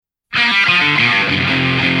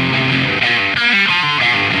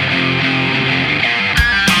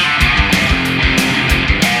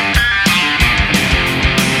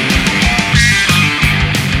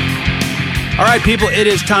right, people, it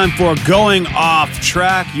is time for Going Off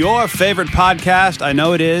Track, your favorite podcast. I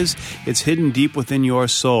know it is. It's hidden deep within your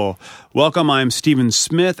soul. Welcome, I'm Stephen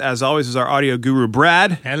Smith. As always, is our audio guru,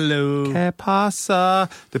 Brad. Hello. Que pasa?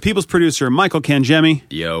 The people's producer, Michael Kangemi.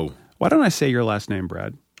 Yo. Why don't I say your last name,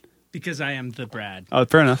 Brad? Because I am the Brad. Oh,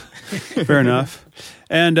 fair enough. Fair enough.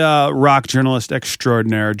 And rock journalist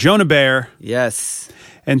extraordinaire, Jonah Bayer. Yes.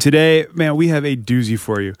 And today, man, we have a doozy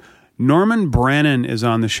for you. Norman Brannon is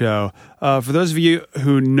on the show. For those of you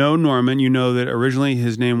who know Norman, you know that originally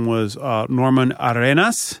his name was Norman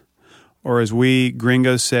Arenas, or as we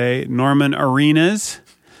gringos say, Norman Arenas.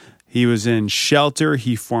 He was in Shelter.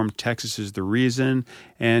 He formed Texas Is the Reason.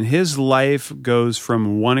 And his life goes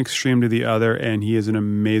from one extreme to the other, and he is an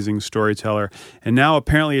amazing storyteller. And now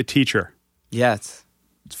apparently a teacher. Yes.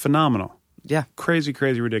 It's phenomenal. Yeah. Crazy,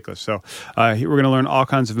 crazy ridiculous. So we're going to learn all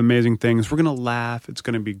kinds of amazing things. We're going to laugh. It's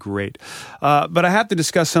going to be great. But I have to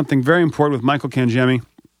discuss something very important with Michael Kangemi.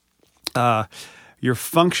 Your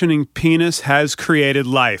functioning penis has created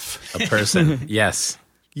life. A person. Yes.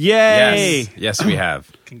 Yay! Yes, we have.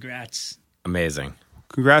 Congrats. Amazing.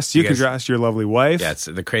 Congrats to you. You guys- Congrats to your lovely wife. Yeah, it's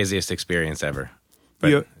the craziest experience ever.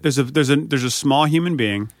 But There's a small human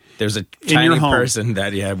being. there's a your tiny home. person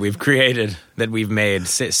that we've created, that we've made,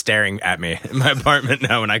 staring at me in my apartment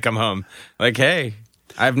now when I come home. Like, hey,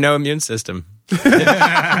 I have no immune system.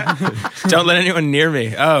 Don't let anyone near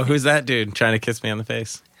me. Oh, who's that dude trying to kiss me on the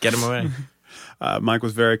face? Get him away. Mike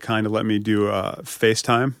was very kind to let me do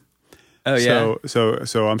FaceTime. Oh, yeah.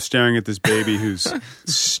 So I'm staring at this baby who's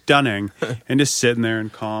stunning and just sitting there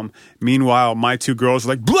and calm. Meanwhile, my two girls are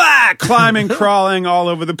like, blah, climbing, crawling all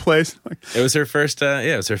over the place. It was her first.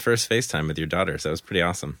 It was her first FaceTime with your daughter, so it was pretty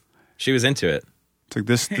awesome. She was into it. It's like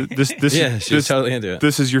this. Yeah, she was totally into it.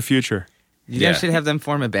 This is your future. You Yeah. guys should have them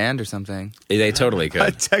form a band or something. They totally could.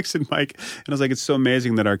 I texted Mike and I was like, it's so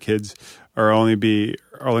amazing that our kids are only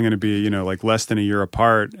going to be, like less than a year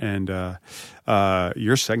apart. And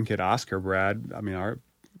your second kid, Oscar, Brad, I mean, are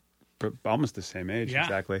almost the same age, Yeah.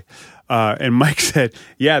 exactly. And Mike said,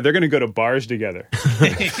 yeah, they're going to go to bars together.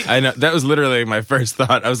 I know. That was literally my first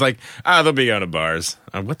thought. I was like, they'll be going to bars.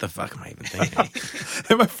 What the fuck am I even thinking?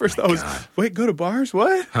 And my first thought was, wait, go to bars?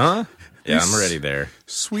 What? Huh? Yeah, I'm already there.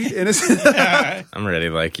 Sweet innocent. I'm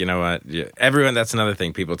ready. Like, you know what? Everyone, that's another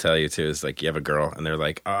thing people tell you too, is like, you have a girl and they're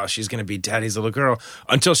like, oh, she's going to be daddy's little girl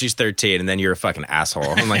until she's 13. And then you're a fucking asshole.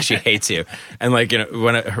 And like, she hates you. And like,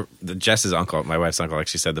 when Jess's uncle, my wife's uncle,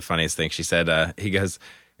 actually said the funniest thing. She said, he goes,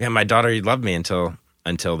 yeah, my daughter loved me until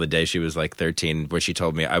the day she was like 13, where she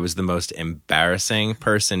told me I was the most embarrassing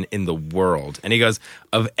person in the world. And he goes,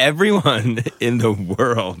 of everyone in the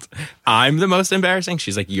world, I'm the most embarrassing?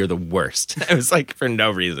 She's like, you're the worst. It was like for no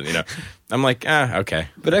reason, I'm like, okay.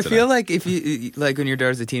 But I feel like if you, like when your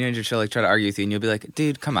daughter's a teenager, she'll like try to argue with you and you'll be like,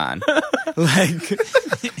 dude, come on. Like,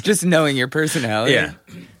 just knowing your personality.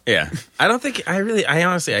 Yeah. I don't think, I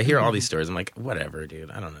honestly, I hear all these stories. I'm like, whatever, dude.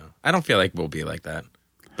 I don't know. I don't feel like we'll be like that.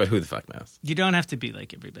 But who the fuck knows? You don't have to be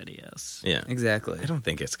like everybody else. Yeah. Exactly. I don't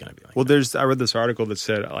think it's going to be like Well, I read this article that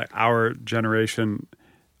said like our generation,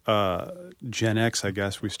 Gen X, I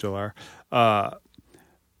guess we still are,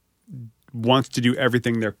 wants to do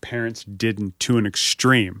everything their parents didn't to an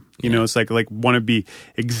extreme. It's like want to be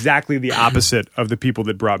exactly the opposite of the people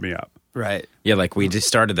that brought me up. Right. Yeah, like we just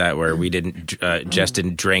started that where we didn't, Jess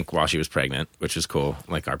didn't drink while she was pregnant, which was cool,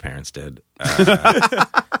 like our parents did.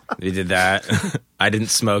 We did that. I didn't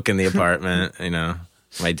smoke in the apartment,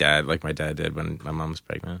 my dad did when my mom was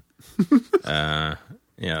pregnant. All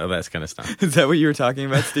that kind of stuff. Is that what you were talking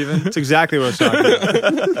about, Stephen? That's exactly what I was talking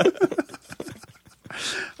about.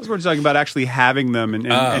 I was talking about actually having them and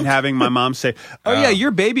having my mom say, oh, yeah,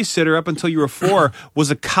 your babysitter up until you were 4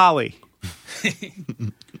 was a collie.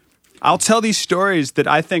 I'll tell these stories that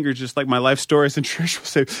I think are just like my life stories, and Trish will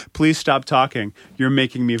say, please stop talking. You're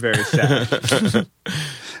making me very sad.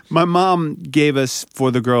 My mom gave us, for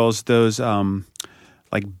the girls, those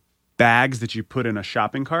like bags that you put in a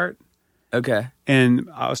shopping cart. Okay. And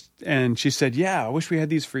she said, yeah, I wish we had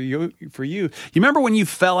these for you. You remember when you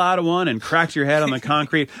fell out of one and cracked your head on the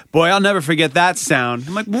concrete? Boy, I'll never forget that sound.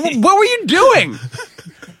 I'm like, what were you doing?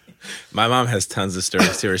 My mom has tons of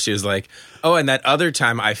stories too, where she was like, oh, and that other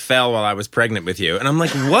time I fell while I was pregnant with you. And I'm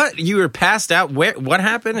like, what? You were passed out? What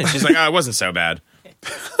happened? And she's like, oh, it wasn't so bad.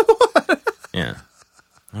 Yeah.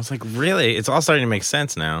 I was like, really? It's all starting to make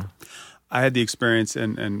sense now. I had the experience,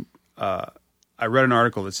 and I read an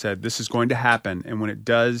article that said this is going to happen, and when it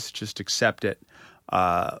does, just accept it.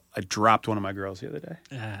 I dropped one of my girls the other day.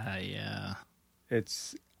 Yeah.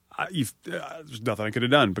 There's nothing I could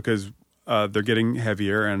have done because they're getting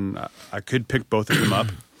heavier, and I could pick both of them up.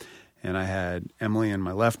 and I had Emily in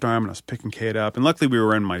my left arm, and I was picking Kate up. And luckily, we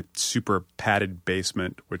were in my super padded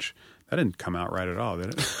basement, which that didn't come out right at all, did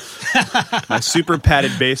it? My super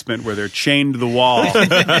padded basement where they're chained to the wall,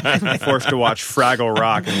 forced to watch Fraggle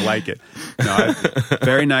Rock and like it. No,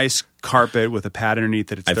 very nice carpet with a pad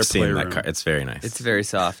underneath it. It's I've their seen playroom. that. It's very nice. It's very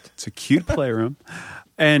soft. It's a cute playroom.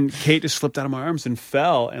 And Kate just slipped out of my arms and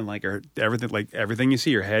fell, and everything you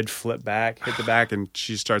see, her head flipped back, hit the back, and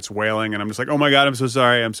she starts wailing. And I'm just like, "Oh my God, I'm so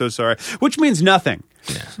sorry, I'm so sorry," which means nothing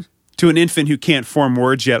to an infant who can't form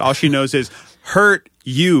words yet. All she knows is "hurt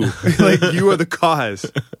you," like you are the cause.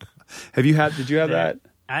 Did you have that?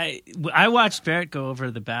 I watched Barrett go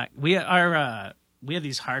over the back. We have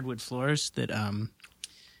these hardwood floors that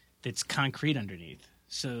that's concrete underneath.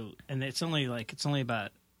 So and it's only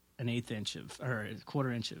about an eighth inch or a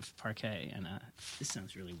quarter inch of parquet, and this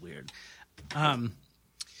sounds really weird.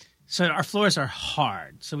 So our floors are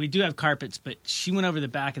hard. So we do have carpets, but she went over the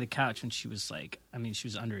back of the couch when she was she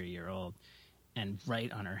was under a year old, and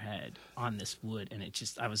right on her head on this wood, and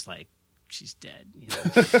I was like, she's dead. You know?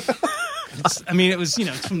 It was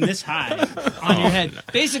it's from this high on your head,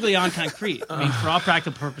 basically on concrete. For all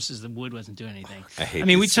practical purposes, the wood wasn't doing anything.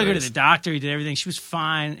 We took her to the doctor. We did everything. She was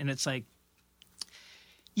fine, and it's like.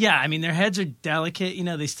 Yeah, their heads are delicate.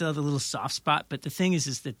 They still have a little soft spot. But the thing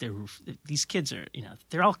is that these kids are,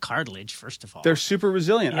 they're all cartilage, first of all. They're super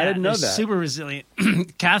resilient. Yeah, I didn't know that. Super resilient.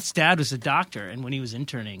 Kath's dad was a doctor, and when he was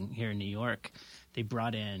interning here in New York, they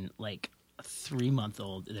brought in like a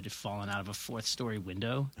 3-month-old that had fallen out of a 4th-story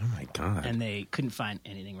window. Oh my God! And they couldn't find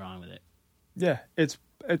anything wrong with it. Yeah, it's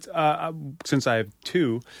since I have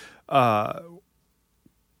 2, one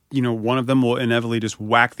of them will inevitably just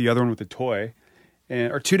whack the other one with a toy.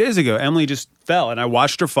 Or 2 days ago, Emily just fell, and I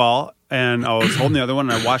watched her fall, and I was holding the other one,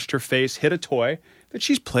 and I watched her face hit a toy that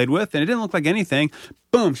she's played with, and it didn't look like anything.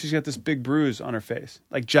 Boom, she's got this big bruise on her face,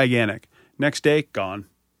 like gigantic. Next day, gone.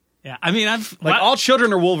 Yeah, all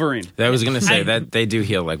children are Wolverine. I was going to say that they do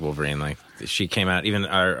heal like Wolverine. Like she came out, even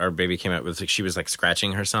our baby came out with she was like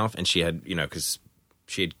scratching herself, and she had because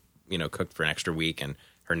she had cooked for an extra week, and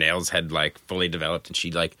her nails had like fully developed, and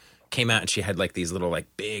she like. Came out and she had like these little like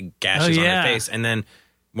big gashes on her face, and then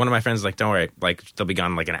one of my friends was like, "Don't worry, like they'll be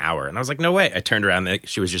gone in like an hour." And I was like, "No way!" I turned around and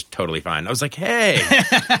she was just totally fine. I was like, "Hey,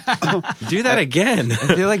 do that again."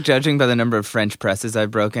 I feel like judging by the number of French presses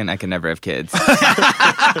I've broken, I can never have kids.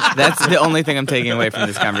 That's the only thing I'm taking away from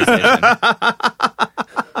this conversation.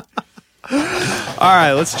 All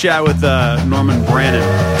right, let's chat with Norman Brannon.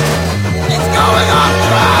 It's going off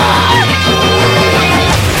track!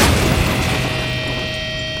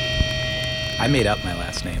 I made up my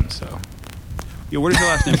last name, so. Yeah, where does your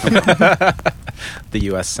last name come from? The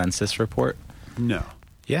U.S. Census report. No.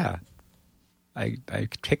 Yeah. I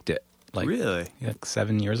picked it. Really? Like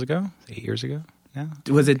 7 years ago? 8 years ago? Yeah.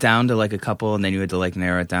 Was it down to like a couple, and then you had to like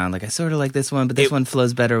narrow it down? Like, I sort of like this one, but this one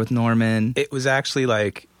flows better with Norman. It was actually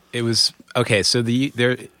like, okay, so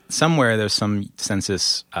there's some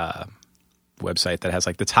census website that has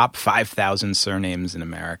like the top 5,000 surnames in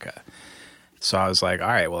America. So I was like, all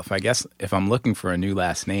right, well, if I'm looking for a new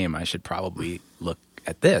last name, I should probably look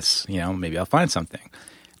at this. Maybe I'll find something.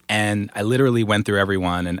 And I literally went through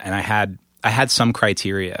everyone, and I had some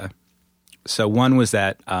criteria. So one was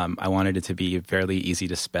that I wanted it to be fairly easy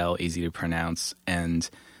to spell, easy to pronounce, and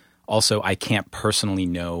also I can't personally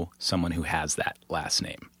know someone who has that last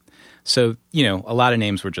name. So, a lot of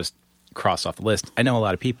names were just crossed off the list. I know a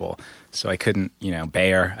lot of people, so I couldn't,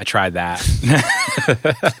 Bayer, I tried that.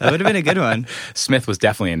 That would have been a good one. Smith was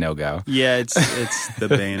definitely a no-go. Yeah, it's the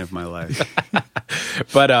bane of my life.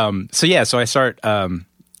 But, so I start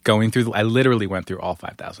going through, I literally went through all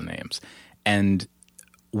 5,000 names. And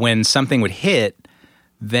when something would hit,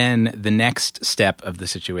 then the next step of the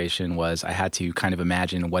situation was I had to kind of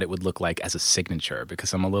imagine what it would look like as a signature,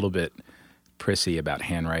 because I'm a little bit prissy about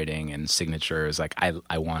handwriting and signatures. Like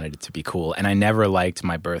I wanted it to be cool, and I never liked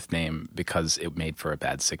my birth name because it made for a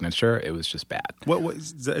bad signature. It was just bad. What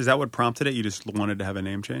is that? What prompted it? You just wanted to have a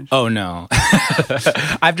name change? Oh no,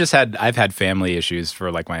 I've had family issues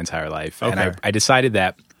for like my entire life, okay. And I decided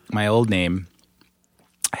that my old name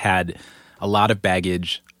had a lot of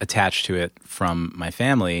baggage attached to it from my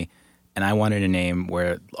family, and I wanted a name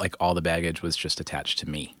where like all the baggage was just attached to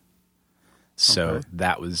me. So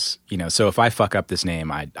that was, so if I fuck up this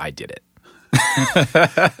name, I did it.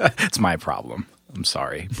 It's my problem. I'm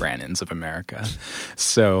sorry, Brannons of America.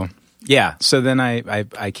 So, yeah. So then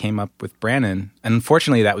I came up with Brannon. And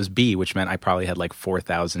unfortunately, that was B, which meant I probably had like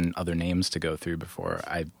 4,000 other names to go through before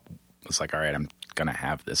I was like, all right, I'm going to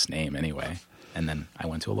have this name anyway. And then I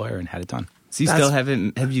went to a lawyer and had it done. So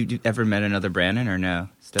have you ever met another Brannon or no?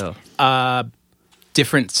 Still?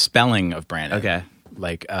 different spelling of Brannon. Okay.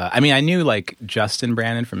 Like, I mean, I knew like Justin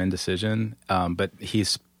Brannon from Indecision, but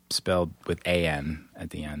he's spelled with A-N at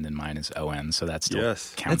the end, and mine is O-N, so that's still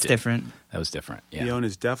Yes. counted. That's different. That was different. Yeah. The own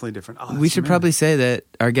is definitely different. Oh, We that's should amazing. probably say that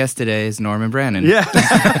our guest today is Norman Brannon. Yeah.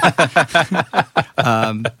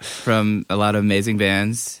 From a lot of amazing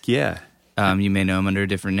bands. Yeah. You may know him under a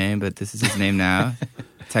different name, but this is his name now.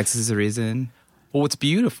 Texas is a Reason. Well, what's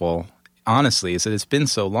beautiful, honestly, is that it's been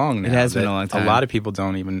so long now. It has been that a long time. A lot of people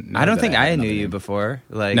don't even know I don't that think had I knew another you name. before.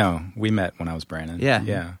 Like, No, we met when I was Brannon. Yeah.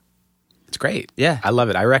 Yeah. It's great. Yeah. I love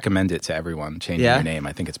it. I recommend it to everyone, changing Yeah? your name.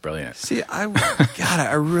 I think it's brilliant. See, I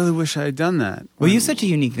really wish I had done that. Well, you have such a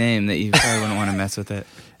unique name that you probably wouldn't want to mess with it.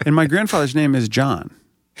 And my grandfather's name is John.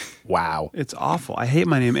 Wow. It's awful. I hate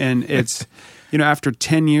my name. And it's, after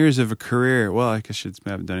 10 years of a career, well, I guess I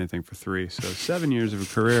haven't done anything for 3, so 7 years of a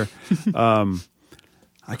career,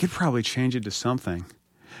 I could probably change it to something.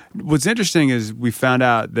 What's interesting is we found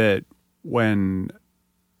out that when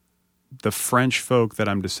the French folk that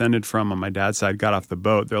I'm descended from on my dad's side got off the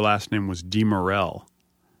boat, their last name was de Morel.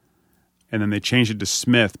 And then they changed it to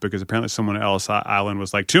Smith because apparently someone else island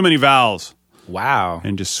was like, too many vowels, Wow.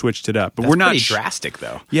 and just switched it up. But That's we're not pretty drastic,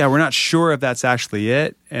 though. Yeah, we're not sure if that's actually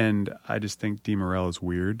it, and I just think de Morel is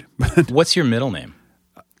weird. What's your middle name?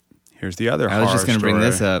 Here's the other I was just going to bring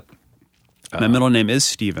this up. My middle name is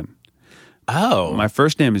Stephen. Oh. My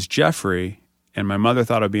first name is Jeffrey, and my mother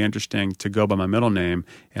thought it would be interesting to go by my middle name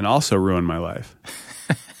and also ruin my life.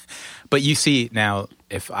 But you see, now,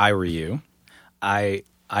 if I were you, I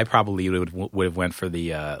probably would have went for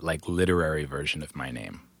the like literary version of my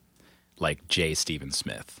name, like J. Stephen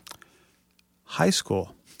Smith. High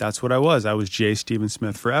school, that's what I was. I was J. Stephen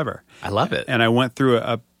Smith forever. I love it. And I went through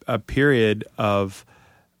a period of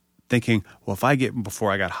thinking, well,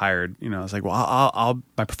 before I got hired, I was like, well, I'll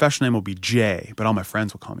my professional name will be Jay, but all my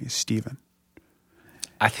friends will call me Stephen.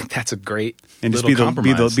 I think that's a great And just little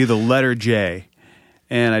compromise. be the letter J.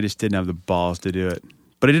 And I just didn't have the balls to do it.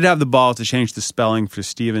 But I did have the balls to change the spelling for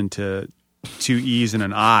Stephen to 2 E's and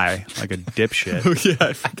an I, like a dipshit. Oh, yeah,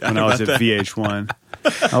 I forgot when I was at VH1.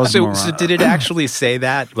 I was So did it actually say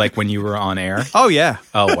that, like when you were on air? Oh, yeah.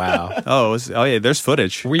 Oh, wow. Oh, yeah, there's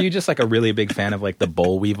footage. Were you just like a really big fan of like the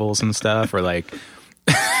boll weevils and stuff, or like?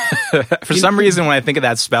 For some reason, when I think of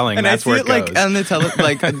that spelling, And that's I see where it it goes. like on the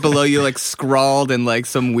like below you, like scrawled in like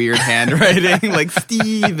some weird handwriting, like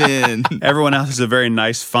Steven. Everyone else has a very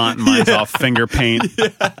nice font. And mine's all finger paint.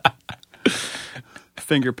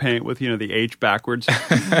 Finger paint with, the H backwards.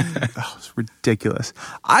 Oh, it's ridiculous.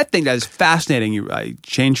 I think that is fascinating. You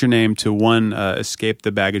change your name to one, escape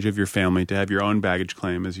the baggage of your family, to have your own baggage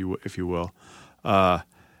claim, if you will.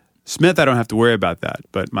 Smith, I don't have to worry about that.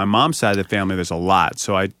 But my mom's side of the family, there's a lot.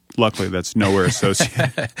 So luckily, that's nowhere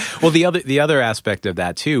associated. Well, the other aspect of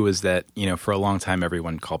that too is that for a long time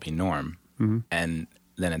everyone called me Norm, and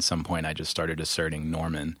then at some point I just started asserting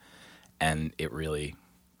Norman, and it really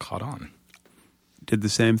caught on. Did the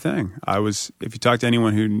same thing. If you talk to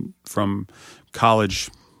anyone who from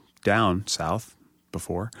college down south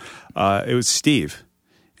before, it was Steve.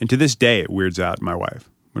 And to this day, it weirds out my wife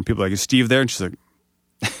when people are like, is Steve there? And she's like,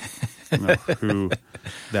 I don't know who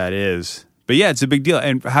that is. But yeah, it's a big deal.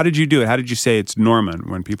 And how did you do it? How did you say it's Norman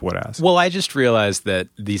when people would ask? Well, I just realized that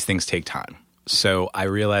these things take time. So I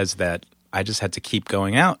realized that I just had to keep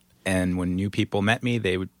going out, and when new people met me,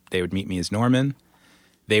 they would meet me as Norman.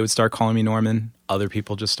 They would start calling me Norman. Other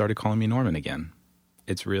people just started calling me Norman again.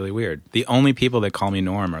 It's really weird. The only people that call me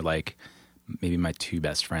Norm are like maybe my 2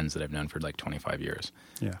 best friends that I've known for like 25 years.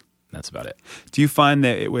 Yeah. That's about it. Do you find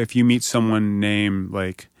that if you meet someone named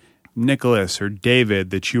like Nicholas or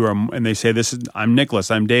David, that you are, and they say, I'm Nicholas,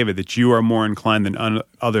 I'm David, that you are more inclined than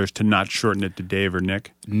others to not shorten it to Dave or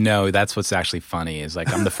Nick? No, that's what's actually funny is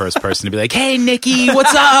like I'm the first person to be like, hey, Nikki,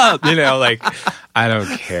 what's up? Like I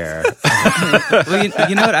don't care. Well,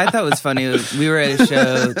 you know what I thought was funny? We were at a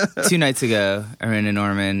show 2 nights ago, I ran to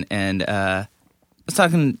Norman, and I was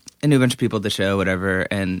talking to a bunch of people at the show, whatever,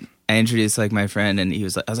 and I introduced like my friend, and I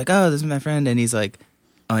was like, oh, this is my friend, and he's like,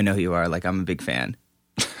 oh, I know who you are, like I'm a big fan.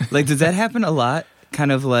 Like, does that happen a lot?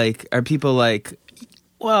 Kind of like, are people like...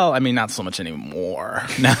 Well, I mean, not so much anymore.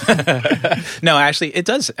 No, actually, it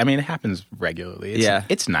does. I mean, it happens regularly.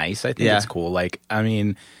 It's nice. I think it's cool. Like, I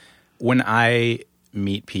mean, when I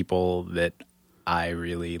meet people that I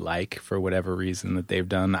really like for whatever reason that they've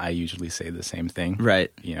done, I usually say the same thing.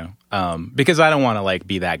 Right. Because I don't want to like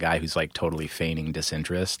be that guy who's like totally feigning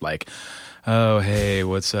disinterest. Like, oh, hey,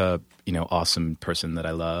 what's up? Awesome person that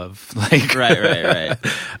I love. Like, Right.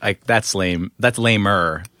 Like that's lame. That's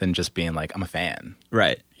lamer than just being like, I'm a fan.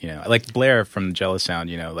 Right. Like Blair from Jealous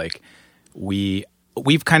Sound. Like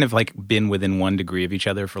we've kind of like been within 1 degree of each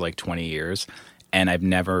other for like 20 years. And I've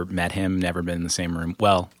never met him, never been in the same room.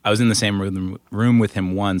 Well, I was in the same room with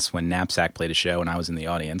him once when Knapsack played a show and I was in the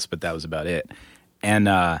audience, but that was about it.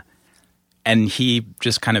 And he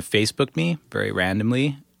just kind of Facebooked me very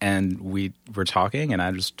randomly, and we were talking,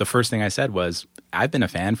 and the first thing I said was, I've been a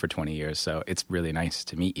fan for 20 years, so it's really nice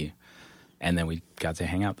to meet you. And then we got to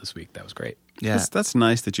hang out this week. That was great. Yeah. That's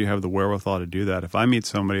nice that you have the wherewithal to do that. If I meet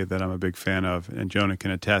somebody that I'm a big fan of, and Jonah can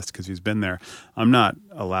attest because he's been there, I'm not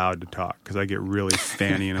allowed to talk because I get really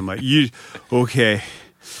fanny and I'm like, okay.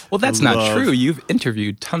 Well, that's not true. You've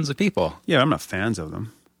interviewed tons of people. Yeah, I'm not fans of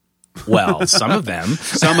them. Well, some of them.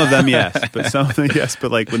 Some of them, yes. But some of them, yes. But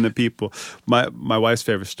like when the people, my wife's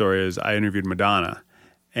favorite story is I interviewed Madonna,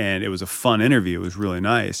 and it was a fun interview. It was really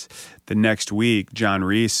nice. The next week, John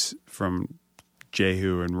Reese from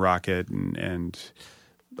Jehu and Rocket and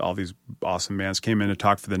all these awesome bands came in to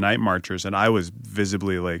talk for the Night Marchers, and I was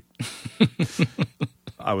visibly like,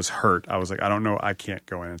 I was hurt. I was like, I don't know. I can't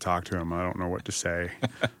go in and talk to him. I don't know what to say.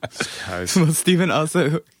 Well, Stephen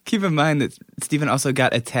also, keep in mind that Stephen also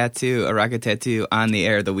got a Rocket tattoo on the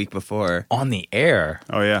air the week before. On the air?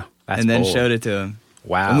 Oh, yeah. That's and then bold. showed it to him.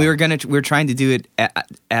 Wow. And we were trying to do it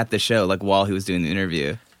at the show, like while he was doing the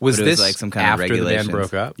interview. Was But it this like some kind after of the regulations. band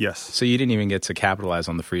broke up? Yes. So you didn't even get to capitalize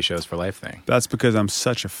on the free shows for life thing. That's because I'm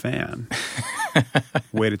such a fan.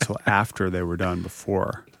 Waited till after they were done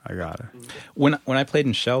before I got it. When I played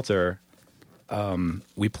in Shelter,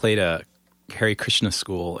 we played a Hare Krishna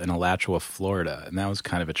school in Alachua, Florida, and that was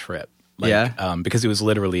kind of a trip. Because it was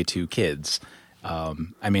literally 2 kids.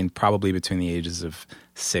 I mean, probably between the ages of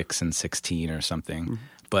 6 and 16 or something. Mm-hmm.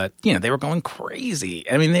 But they were going crazy.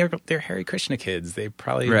 I mean, they're Hare Krishna kids. They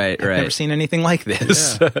probably have never seen anything like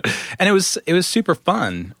this. Yeah. And it was super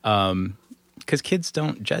fun because kids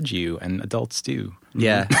don't judge you, and adults do.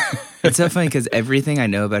 Yeah, it's so funny because everything I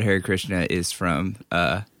know about Hare Krishna is from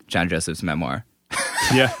John Joseph's memoir.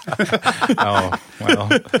 Yeah. Oh, well,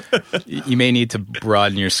 you may need to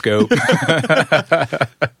broaden your scope.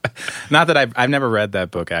 Not that I've never read that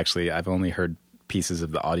book, actually. I've only heard pieces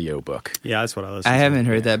of the audio book. Yeah, that's what I listened to. I haven't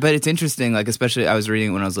heard that, but it's interesting. Like, especially I was reading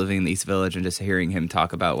it when I was living in the East Village, and just hearing him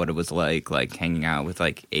talk about what it was like hanging out with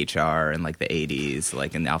like HR and like the '80s,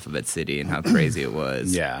 like in Alphabet City, and how crazy it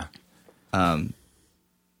was. Yeah.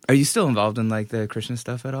 Are you still involved in like the Christian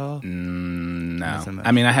stuff at all? No.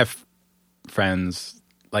 I mean, I have friends.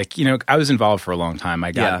 Like, I was involved for a long time.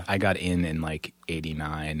 I got in like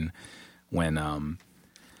 '89 when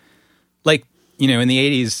in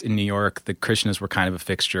the 80s in New York, the Krishnas were kind of a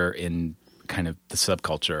fixture in kind of the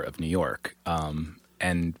subculture of New York.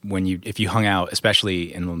 And if you hung out,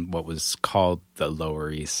 especially in what was called the Lower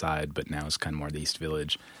East Side, but now it's kind of more the East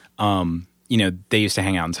Village, they used to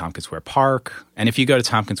hang out in Tompkins Square Park. And if you go to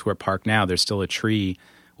Tompkins Square Park now, there's still a tree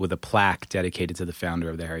with a plaque dedicated to the founder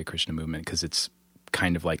of the Hare Krishna movement, because it's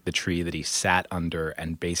kind of like the tree that he sat under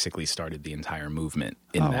and basically started the entire movement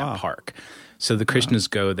in that park. So the Krishnas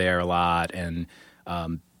go there a lot, and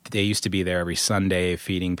they used to be there every Sunday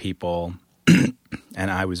feeding people.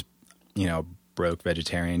 And I was, broke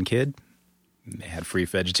vegetarian kid. They had free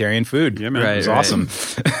vegetarian food. Yeah, man. It was awesome.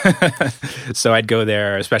 So I'd go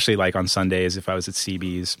there, especially like on Sundays if I was at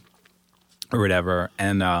CB's or whatever.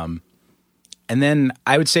 And then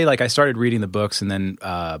I would say like I started reading the books, and then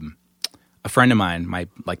a friend of mine, my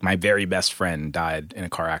very best friend, died in a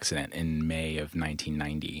car accident in May of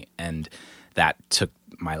 1990, and that took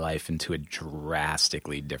my life into a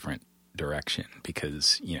drastically different direction,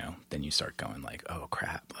 because then you start going like, oh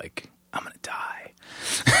crap, like I'm gonna die,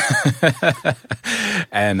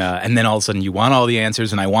 and then all of a sudden you want all the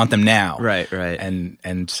answers, and I want them now, right,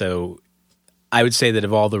 and so I would say that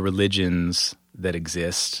of all the religions that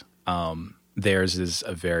exist, theirs is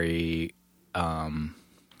a very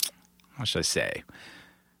what should I say?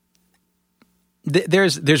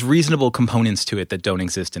 There's reasonable components to it that don't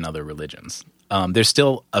exist in other religions. There's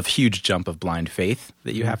still a huge jump of blind faith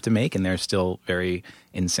that you have to make, and there's still very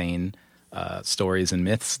insane stories and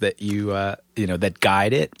myths that that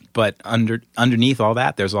guide it. But underneath all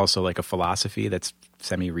that, there's also like a philosophy that's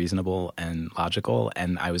semi-reasonable and logical,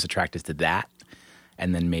 and I was attracted to that,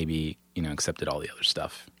 and then maybe accepted all the other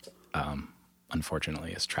stuff.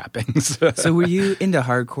 Unfortunately, as trappings. So were you into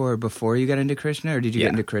hardcore before you got into Krishna, or did you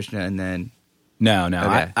get into Krishna and then? No.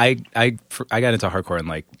 Okay. I got into hardcore in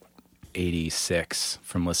like '86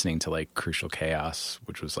 from listening to like Crucial Chaos,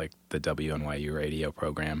 which was like the WNYU radio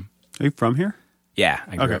program. Are you from here? Yeah,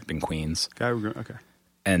 I grew up in Queens. Okay.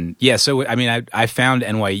 And yeah, so I mean, I found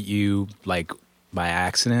NYU like by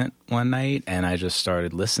accident one night, and I just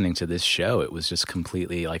started listening to this show. It was just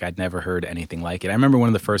completely like I'd never heard anything like it. I remember one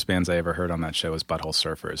of the first bands I ever heard on that show was Butthole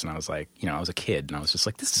Surfers, and I was like, I was a kid, and I was just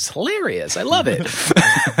like, this is hilarious. I love it.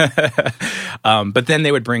 But then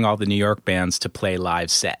they would bring all the New York bands to play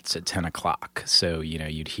live sets at 10 o'clock. So,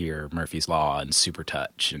 you'd hear Murphy's Law and Super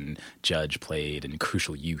Touch, and Judge played, and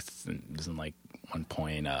Crucial Youth, and it was in like one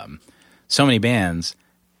point, so many bands,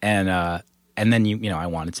 and then I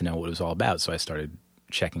wanted to know what it was all about, so I started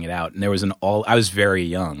checking it out. And there was I was very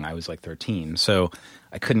young. I was like 13, so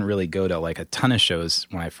I couldn't really go to like a ton of shows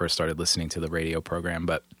when I first started listening to the radio program.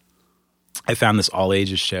 But I found this all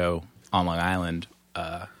ages show on Long Island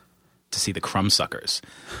to see the Crumbsuckers.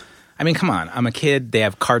 I mean, come on, I'm a kid. They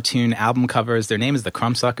have cartoon album covers. Their name is the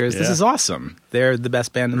Crumbsuckers. Yeah. This is awesome. They're the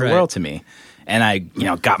best band in the world to me. And I,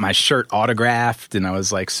 got my shirt autographed, and I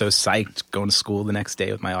was like so psyched going to school the next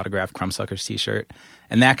day with my autographed Crumbsuckers t-shirt.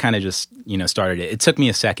 And that kind of just, started it. It took me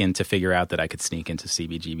a second to figure out that I could sneak into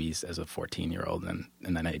CBGBs as a 14-year-old, and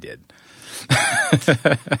then I did.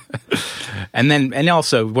 and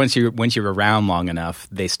also once you're around long enough,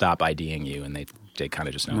 they stop IDing you, and they kind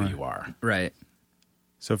of just know who you are. Right.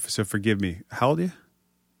 So forgive me. How old are you?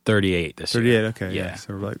 38 this 38, year. okay. Yeah.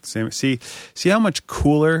 So we're like the same. See how much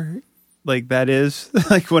cooler like that is?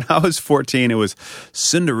 Like when I was 14, it was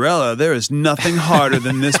Cinderella, there is nothing harder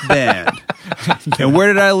than this band. And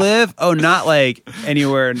where did I live? Oh, not like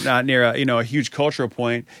anywhere, not near a huge cultural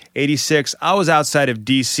point. 86, I was outside of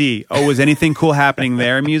DC. Oh, was anything cool happening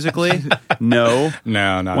there musically? No.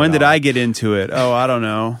 No, not When at did all. I get into it? Oh, I don't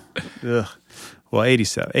know. Ugh. Well,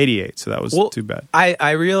 88, so that was too bad.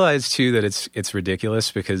 I realized too that it's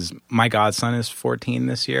ridiculous because my godson is 14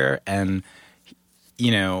 this year, and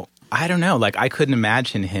I don't know, like I couldn't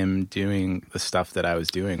imagine him doing the stuff that I was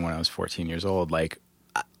doing when I was 14 years old. Like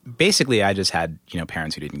basically I just had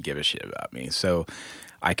parents who didn't give a shit about me, so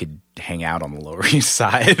I could hang out on the Lower East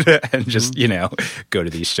Side and just go to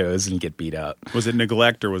these shows and get beat up. Was it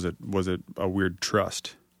neglect or was it a weird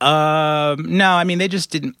trust? No, I mean they just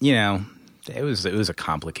didn't. It was a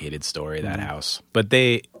complicated story, that house. But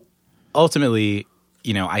they ultimately,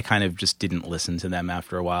 I kind of just didn't listen to them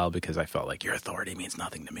after a while because I felt like your authority means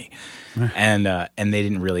nothing to me. And they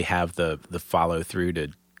didn't really have the follow through to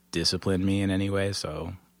discipline me in any way.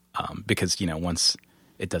 So because once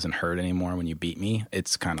it doesn't hurt anymore when you beat me,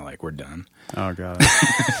 it's kind of like we're done. Oh god.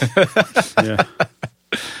 Yeah.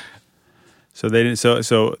 So they didn't.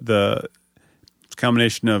 So the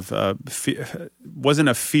combination of wasn't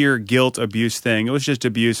a fear, guilt, abuse thing. It was just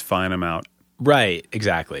abuse. Fine, I'm out. Right,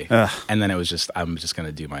 exactly. Ugh. And then it was just I'm just going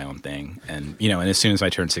to do my own thing. And and as soon as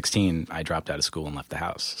I turned 16, I dropped out of school and left the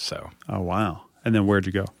house. So. Oh wow! And then where'd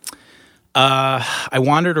you go? I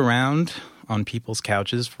wandered around on people's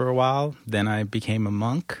couches for a while. Then I became a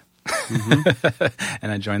monk,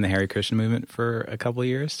 and I joined the Hare Krishna movement for a couple of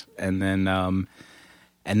years. And then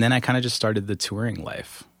I kind of just started the touring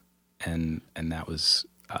life. And that was,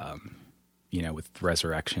 with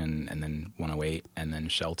Resurrection and then 108 and then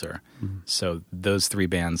Shelter. Mm-hmm. So those three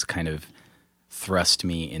bands kind of thrust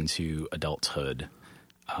me into adulthood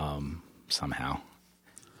somehow.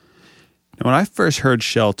 When I first heard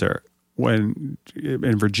Shelter, when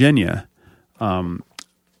in Virginia,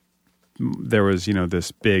 there was,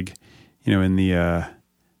 this big, in the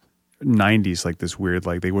 90s, like this weird,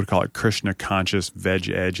 like they would call it Krishna conscious veg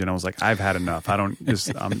edge, and I was like, I've had enough. I'm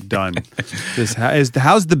done.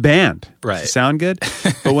 How's the band? Right. Does it sound good?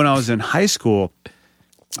 But when I was in high school,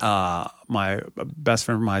 my best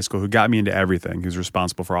friend from high school, who got me into everything, who's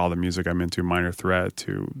responsible for all the music I'm into, Minor Threat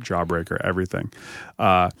to Jawbreaker, everything.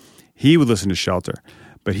 He would listen to Shelter.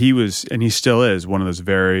 But he was, and he still is, one of those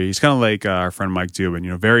he's kind of like our friend Mike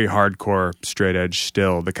Dubin, very hardcore, straight edge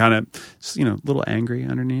still, the kind of, a little angry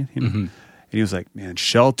underneath, Mm-hmm. And he was like, man,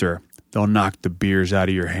 Shelter, they'll knock the beers out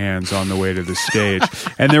of your hands on the way to the stage.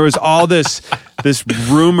 And there was all this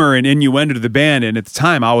rumor and innuendo to the band, and at the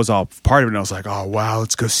time I was all part of it, and I was like, oh wow,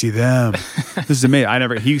 let's go see them. This is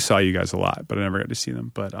amazing. He saw you guys a lot, but I never got to see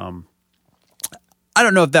them. But I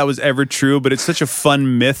don't know if that was ever true, but it's such a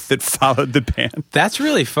fun myth that followed the band. That's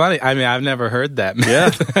really funny. I mean, I've never heard that myth.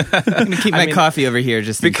 Yeah. I'm going to keep my coffee over here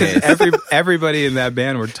just in case. Because everybody in that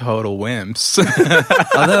band were total wimps.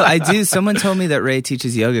 Although someone told me that Ray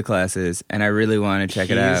teaches yoga classes, and I really want to check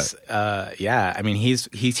it out. Yeah, I mean,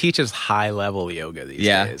 he teaches high level yoga these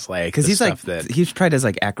days. Like, because he's probably does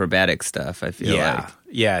like acrobatic stuff, I feel like.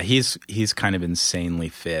 Yeah, he's kind of insanely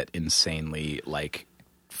fit, insanely like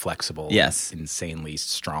flexible, yes, insanely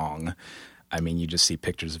strong. I mean, you just see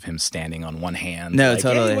pictures of him standing on one hand. No, like,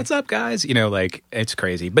 totally. Hey, what's up, guys? Like it's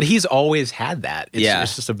crazy. But he's always had that.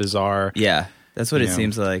 It's just a bizarre. Yeah. That's what You it know?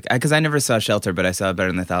 seems like. Because I never saw Shelter, but I saw Better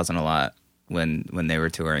Than 1,000 a lot when they were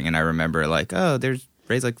touring, and I remember like, oh, there's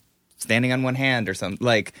Ray's like standing on one hand or something.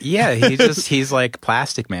 Like, Yeah, he's like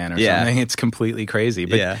Plastic Man or Yeah. something. It's completely crazy.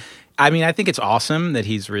 But Yeah. I mean, I think it's awesome that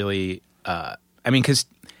he's really. Because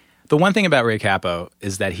the one thing about Ray Cappo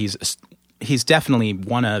is that he's definitely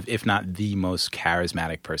one of, if not the most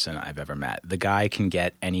charismatic person I've ever met. The guy can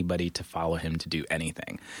get anybody to follow him to do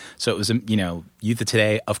anything. So it was, Youth of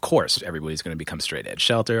Today, of course, everybody's going to become straight edge.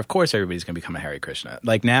 Shelter, of course, everybody's going to become a Hare Krishna.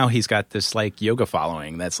 Like now he's got this like yoga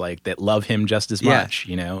following that's like, that love him just as Yeah. much,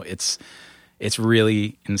 It's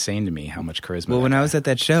really insane to me how much charisma. well, when that I guy- was at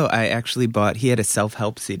that show, I actually he had a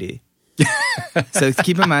self-help CD. So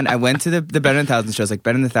keep in mind, I went to the Better Than 1,000 shows, like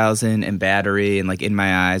Better Than 1,000 and Battery, and like In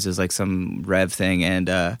My Eyes was like some Rev thing, and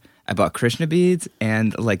I bought Krishna beads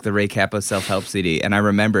and like the Ray Cappo self-help CD, and I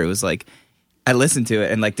remember it was like, I listened to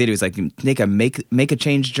it, and like Diddy was like, make a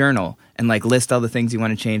change journal and like list all the things you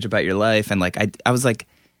want to change about your life, and like I was like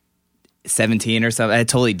 17 or something. I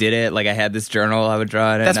totally did it. Like I had this journal I would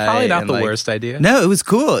draw it. That's probably not the worst idea. No, it was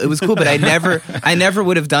cool. It was cool, but I never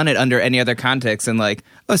would have done it under any other context. And like,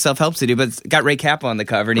 oh, self-help city, but it's got Ray Cappo on the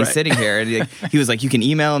cover, and he's sitting here, and he was like, "You can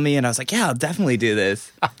email me," and I was like, "Yeah, I'll definitely do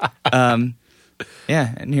this."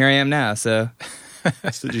 Yeah, and here I am now. So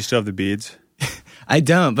So do you still have the beads? I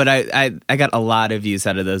don't, but I got a lot of use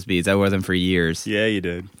out of those beads. I wore them for years. Yeah, you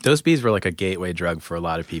did. Those beads were like a gateway drug for a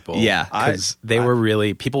lot of people. Yeah. because they were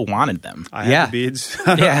really, people wanted them. I had Yeah. the beads.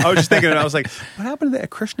 Yeah. I was just thinking, I was like, what happened to the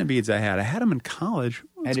Krishna beads I had? I had them in college.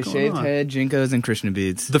 I had What's a going shaved on? head, jinkos, and Krishna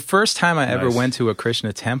beads. The first time I ever Nice. went to a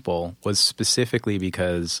Krishna temple was specifically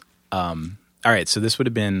because, all right, so this would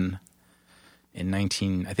have been in I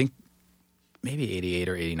think maybe 88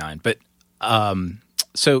 or 89. But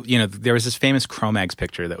so, there was this famous Cro-Mags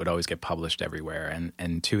picture that would always get published everywhere.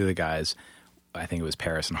 And two of the guys, I think it was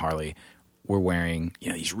Paris and Harley, were wearing,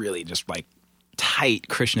 these really just like tight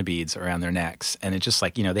Krishna beads around their necks. And it just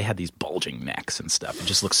like, they had these bulging necks and stuff. It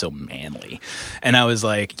just looked so manly. And I was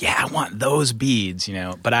like, yeah, I want those beads,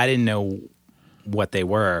 but I didn't know what they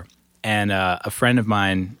were. And a friend of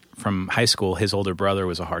mine from high school, his older brother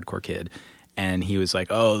was a hardcore kid. And he was like,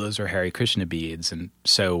 oh, those are Hare Krishna beads. And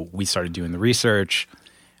so we started doing the research,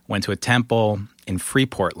 went to a temple in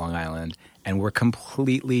Freeport, Long Island, and were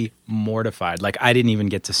completely mortified. Like, I didn't even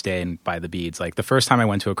get to stay and buy the beads. Like, the first time I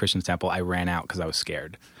went to a Christian temple, I ran out because I was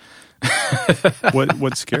scared.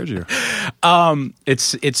 What scared you?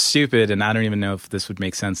 It's stupid, and I don't even know if this would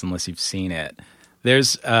make sense unless you've seen it.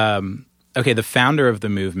 There's, the founder of the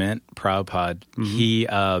movement, Prabhupada, he...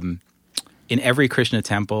 in every Krishna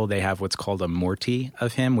temple, they have what's called a murti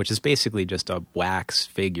of him, which is basically just a wax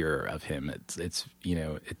figure of him.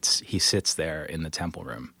 He sits there in the temple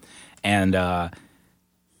room, and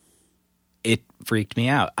it freaked me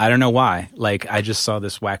out. I don't know why. Like, I just saw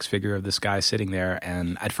this wax figure of this guy sitting there,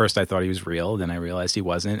 and at first I thought he was real. Then I realized he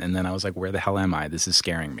wasn't, and then I was like, "Where the hell am I? This is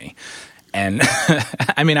scaring me." And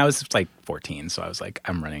I mean, I was like 14, so I was like,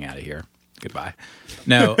 "I'm running out of here. Goodbye."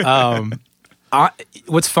 No.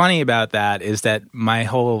 What's funny about that is that my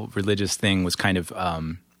whole religious thing was kind of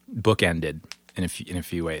bookended in a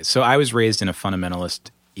few ways. So I was raised in a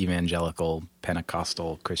fundamentalist, evangelical,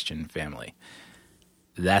 Pentecostal Christian family.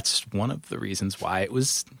 That's one of the reasons why it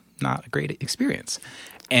was not a great experience.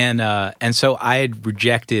 And so I had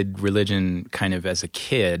rejected religion kind of as a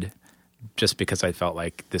kid just because I felt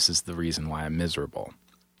like this is the reason why I'm miserable.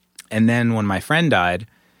 And then when my friend died,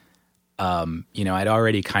 I'd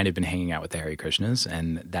already kind of been hanging out with the Hare Krishnas,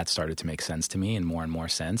 and that started to make sense to me and more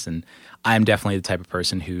sense. And I'm definitely the type of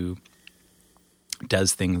person who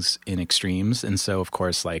does things in extremes. And so, of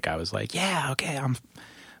course, like I was like, yeah, okay, I'm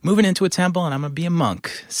moving into a temple and I'm going to be a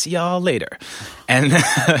monk. See y'all later. And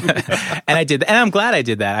and I did that. And I'm glad I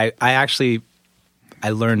did that. I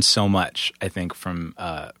learned so much, I think, from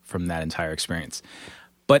that entire experience.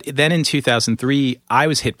 But then in 2003, I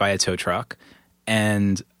was hit by a tow truck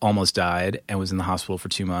and almost died and was in the hospital for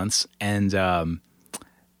 2 months. And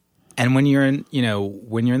when you're in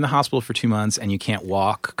the hospital for 2 months and you can't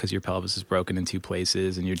walk because your pelvis is broken in two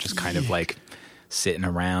places and you're just kind of like sitting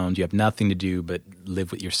around, you have nothing to do but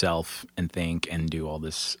live with yourself and think and do all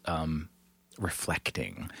this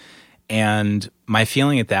reflecting. And my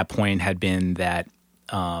feeling at that point had been that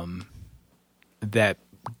that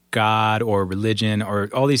God or religion or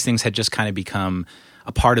all these things had just kind of become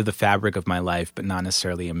a part of the fabric of my life, but not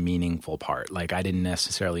necessarily a meaningful part. Like, I didn't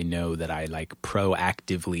necessarily know that I like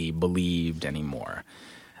proactively believed anymore.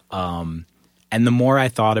 And the more I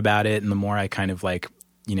thought about it and the more I kind of like,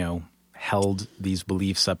 held these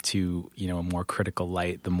beliefs up to, a more critical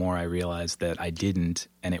light, the more I realized that I didn't.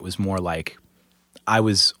 And it was more like I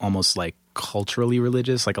was almost like culturally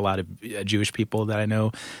religious. Like a lot of Jewish people that I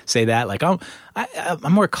know say that. Like, I'm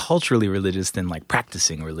more culturally religious than like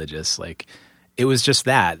practicing religious. Like, it was just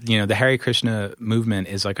that, you know, the Hare Krishna movement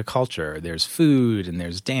is like a culture. There's food and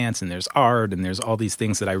there's dance and there's art and there's all these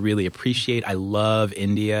things that I really appreciate. I love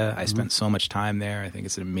India. I spent so much time there. I think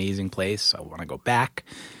it's an amazing place. I want to go back.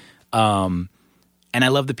 And I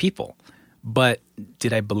love the people. But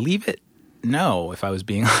did I believe it? No, if I was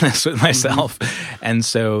being honest with myself. And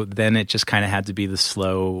so then it just kind of had to be the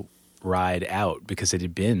slow ride out, because it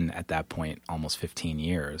had been at that point almost 15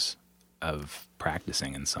 years of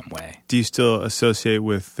practicing in some way. Do you still associate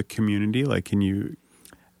with the community? Like, can you?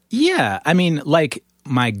 Yeah. I mean, like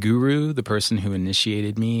my guru, the person who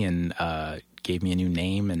initiated me and gave me a new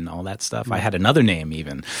name and all that stuff. I had another name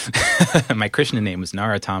even. My Krishna name was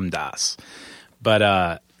Narottam Das.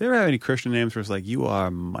 But Do you ever have any Christian names where it's like, you are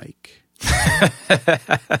Mike?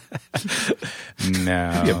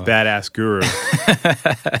 no. Be a badass guru.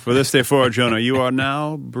 For this day forward, Jonah, you are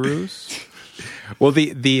now Bruce? Well,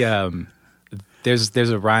 there's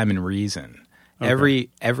a rhyme and reason. Okay.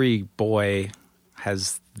 Every boy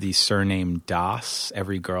has the surname Das.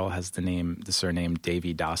 Every girl has the surname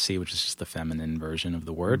Devi Dasi, which is just the feminine version of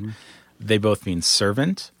the word. They both mean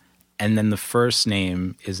servant, and then the first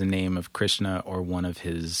name is a name of Krishna or one of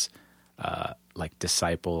his like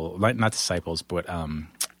not disciples, but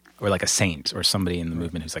or like a saint or somebody in the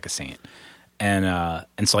movement who's like a saint. And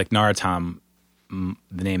so like Narottam,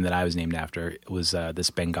 the name that I was named after, was this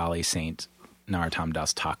Bengali saint, Narottam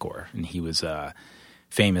Das Thakur, and he was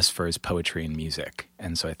famous for his poetry and music.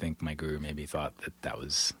 And so I think my guru maybe thought that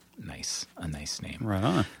was a nice name. Right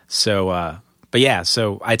on. So, but yeah,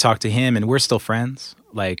 so I talked to him, and we're still friends,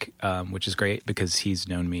 like, which is great because he's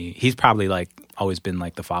known me. He's probably like always been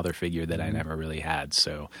like the father figure that I never really had.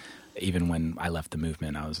 So even when I left the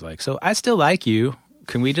movement, I was like, so I still like you.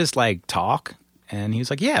 Can we just like talk? And he was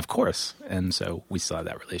like, yeah, of course. And so we still have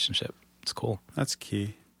that relationship. It's cool. That's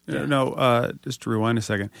key. No, just to rewind a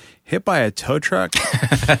second. Hit by a tow truck?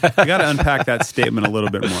 You got to unpack that statement a little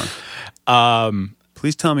bit more.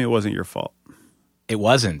 Please tell me it wasn't your fault. It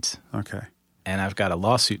wasn't. Okay. And I've got a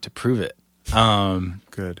lawsuit to prove it.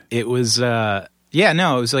 Good. It was, it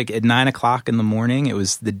was like at 9 o'clock in the morning. It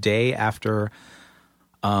was the day after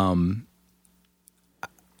Coheed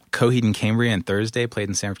and Cambria and Thursday played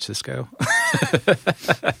in San Francisco.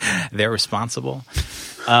 They're responsible.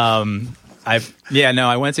 I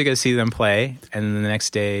went to go see them play, and then the next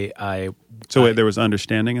day wait, there was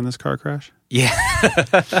understanding in this car crash? Yeah.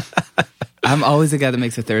 I'm always the guy that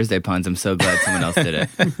makes the Thursday puns. I'm so glad someone else did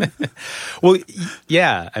it. Well,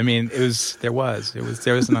 yeah. I mean, there was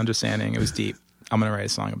an understanding. It was deep. I'm gonna write a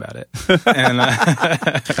song about it. And,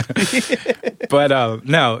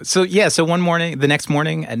 no. So yeah. So the next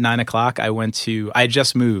morning at 9 o'clock, I had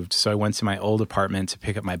just moved, so I went to my old apartment to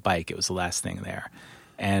pick up my bike. It was the last thing there,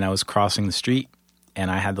 and I was crossing the street, and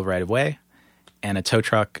I had the right of way, and a tow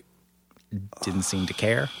truck didn't seem to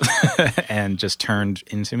care, and just turned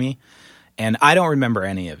into me. And I don't remember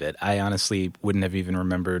any of it. I honestly wouldn't have even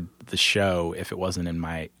remembered the show if it wasn't in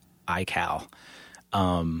my iCal.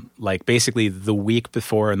 Like basically the week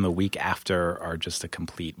before and the week after are just a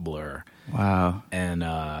complete blur. Wow.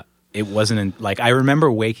 And it wasn't like I remember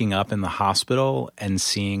waking up in the hospital and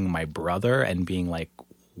seeing my brother and being like,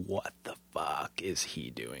 what the fuck is he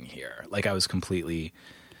doing here? Like I was completely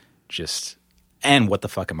just, and what the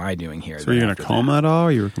fuck am I doing here? So were you in a coma at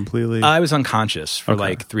all? You were completely... I was unconscious for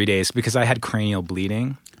like 3 days because I had cranial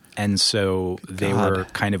bleeding. And so they were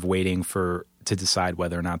kind of waiting to decide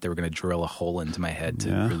whether or not they were going to drill a hole into my head to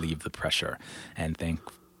relieve the pressure. And thank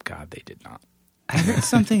God they did not. I heard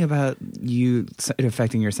something about you it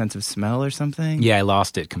affecting your sense of smell or something. Yeah, I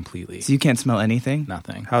lost it completely. So you can't smell anything?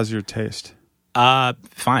 Nothing. How's your taste?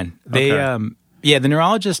 Fine. They, the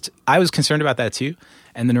neurologist, I was concerned about that too.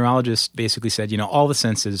 And the neurologist basically said, all the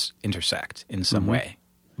senses intersect in some way,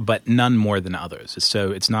 but none more than others.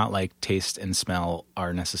 So it's not like taste and smell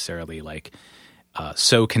are necessarily like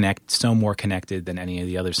so more connected than any of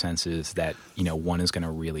the other senses that, one is going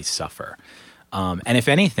to really suffer. And if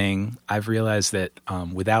anything, I've realized that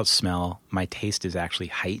without smell, my taste is actually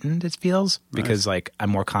heightened, it feels, because like I'm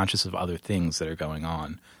more conscious of other things that are going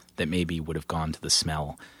on that maybe would have gone to the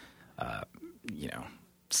smell,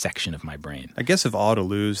 section of my brain. I guess if all to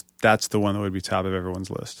lose, that's the one that would be top of everyone's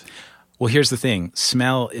list. Well, here's the thing.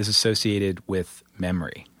 Smell is associated with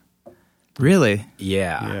memory. Really?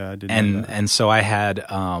 Yeah. Yeah, I didn't know that. And so I had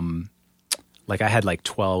I had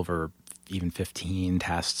 12 or even 15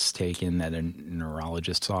 tests taken at a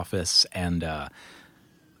neurologist's office, and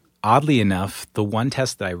oddly enough, the one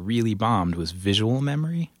test that I really bombed was visual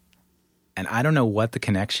memory. and I don't know what the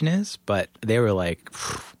connection is, but they were like,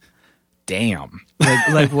 damn.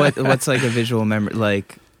 What's like a visual memory?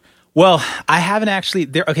 Like, Well, I haven't actually.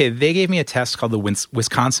 Okay, they gave me a test called the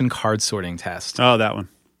Wisconsin card sorting test. Oh, that one.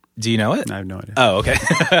 Do you know it? I have no idea. Oh, okay.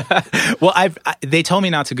 Well, they told me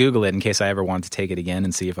not to Google it in case I ever wanted to take it again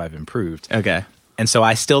and see if I've improved. okay. And so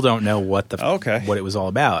I still don't know what Okay. it was all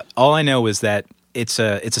about. All I know is that it's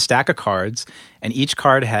a stack of cards, and each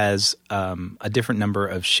card has a different number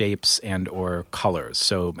of shapes and or colors.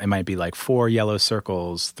 So it might be like 4 yellow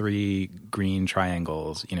circles, 3 green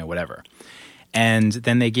triangles, whatever. And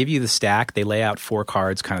then they give you the stack. They lay out 4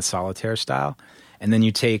 cards, kind of solitaire style, and then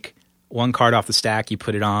you take one card off the stack, you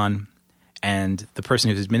put it on, and the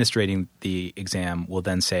person who's administrating the exam will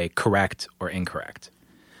then say correct or incorrect.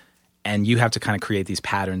 And you have to kind of create these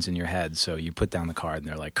patterns in your head. So you put down the card and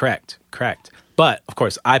they're like, correct, correct. But of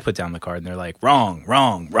course, I put down the card and they're like, wrong,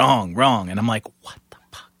 wrong, wrong, wrong. And I'm like, what the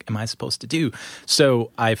fuck am I supposed to do? So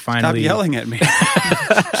I finally. Stop yelling at me.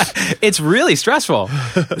 It's really stressful.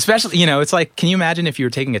 Especially, it's like, can you imagine if you were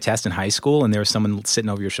taking a test in high school and there was someone sitting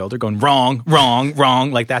over your shoulder going, wrong, wrong, wrong.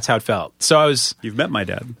 Like that's how it felt. So I was. You've met my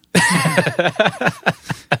dad.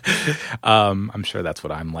 I'm sure that's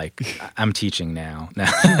what I'm like. I'm teaching now.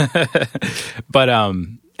 But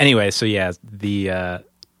anyway, so yeah,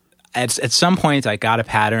 at some point I got a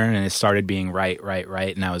pattern and it started being right,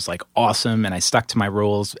 and I was like awesome, and I stuck to my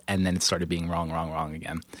rules, and then it started being wrong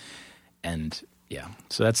again, and yeah,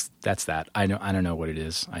 so that's that. I don't know what it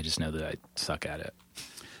is. I just know that I suck at it.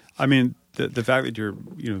 I mean, the fact that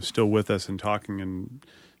you're still with us and talking and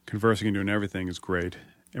conversing and doing everything is great.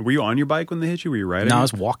 And were you on your bike when they hit you? Were you riding? No, I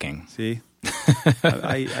was walking. See,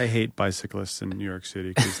 I hate bicyclists in New York City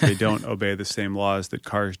because they don't obey the same laws that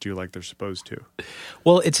cars do like they're supposed to.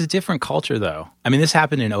 Well, it's a different culture, though. I mean, this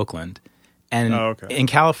happened in Oakland, and in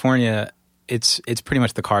California, it's pretty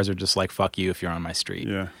much the cars are just like, fuck you if you're on my street.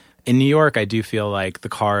 Yeah. In New York, I do feel like the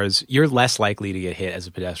cars, you're less likely to get hit as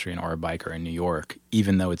a pedestrian or a biker in New York,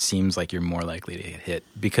 even though it seems like you're more likely to get hit,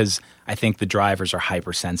 because I think the drivers are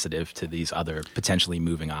hypersensitive to these other potentially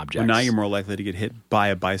moving objects. Well, now you're more likely to get hit by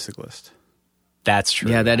a bicyclist. That's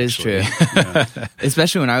true. Yeah, that is true.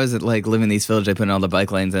 Especially when I was living in the East Village, I put in all the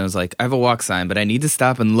bike lanes, and I was like, I have a walk sign, but I need to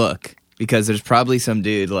stop and look because there's probably some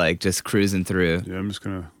dude just cruising through. Yeah, I'm just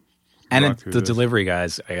gonna. And the delivery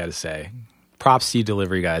guys, I got to say. Props to you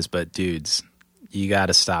delivery guys, but dudes, you got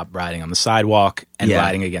to stop riding on the sidewalk and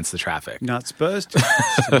riding against the traffic. Not supposed to.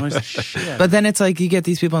 So much shit. But then it's like you get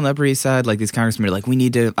these people on the Upper East Side, like these congressmen are like, we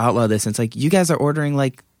need to outlaw this. And it's like, you guys are ordering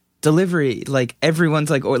delivery. Like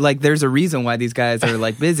everyone's like there's a reason why these guys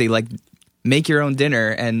are busy. Like make your own dinner,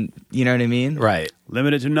 and you know what I mean? Right.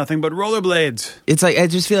 Limited to nothing but rollerblades. It's like, I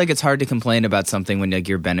just feel like it's hard to complain about something when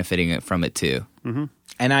you're benefiting from it too. Mm-hmm.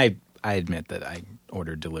 And I admit that I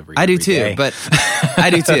order delivery. I do every too, day. but I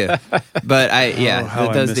do too. But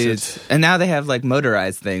those miss dudes, it. and now they have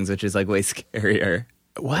motorized things, which is way scarier.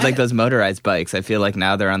 What? Like those motorized bikes. I feel like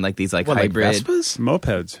now they're on these What, hybrid, like Vespas?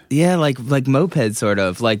 Mopeds. yeah, like mopeds sort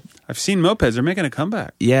of I've seen mopeds. They're making a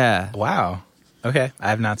comeback. yeah. Wow. Okay, I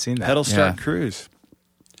have not seen that. Pedal start Yeah. cruise.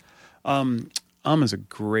 Is a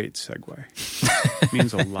great segue. It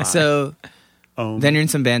means a lot. So then you're in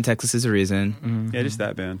some band. Texas is a reason. Yeah, just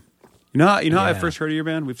that band. You know how I Yeah. first heard of your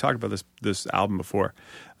band? We've talked about this album before.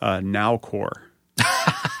 Nowcore.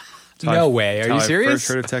 No way. Are you I serious? first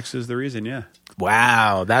heard of Texas is the reason. Yeah.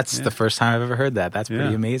 Wow, that's the first time I've ever heard that. That's pretty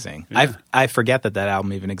Yeah. amazing. Yeah. I forget that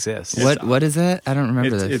album even exists. What is that? I don't remember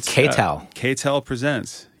this. It's K-Tel. K-Tel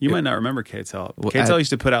presents. You might not remember K-Tel. Well, K-Tel I- used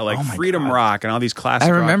to put out Oh my Freedom God. Rock and all these classic.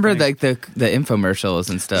 I remember rock things. the infomercials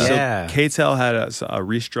and stuff. So Yeah. K-Tel had a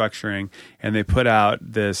restructuring, and they put out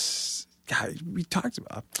this. God, we talked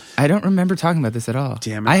about. I don't remember talking about this at all.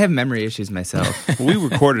 Damn it. I have memory issues myself. We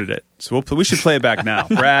recorded it, so we should play it back now.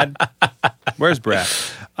 Brad, where's Brad?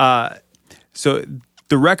 So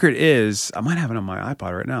the record is, I might have it on my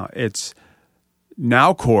iPod right now. It's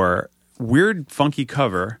Nowcore, weird, funky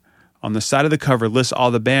cover. On the side of the cover lists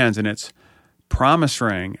all the bands, and it's Promise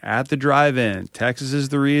Ring, At the Drive-In, Texas is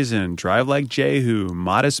the Reason, Drive Like Jehu,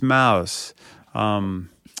 Modest Mouse,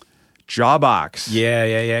 Jawbox.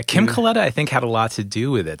 Yeah. Kim Coletta, I think, had a lot to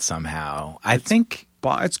do with it somehow. I think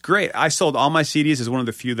It's great. I sold all my CDs as one of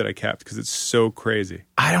the few that I kept because it's so crazy.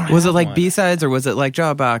 I don't. Was it have like one. B-sides or was it like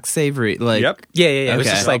Jawbox, Savory? Yep. Yeah. It was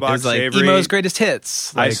Okay. just like Jawbox, there's like Savory, Emo's greatest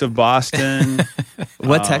hits. Like, Ice of Boston.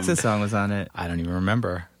 What Texas song was on it? I don't even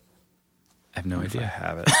remember. I have no I idea.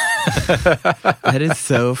 have it. That is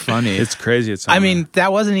so funny. It's crazy. It's I mean,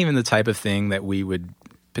 that wasn't even the type of thing that we would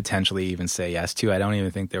potentially even say yes to. I don't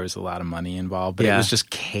even think there was a lot of money involved, but it Yeah. was just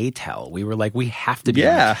K-Tel. We were like, we have to be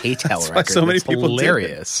on Yeah. a K-Tel That's why record. so many It's people did it.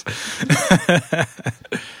 hilarious.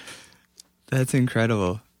 That's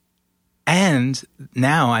incredible. And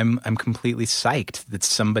now I'm completely psyched that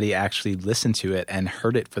somebody actually listened to it and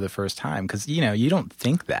heard it for the first time, because you don't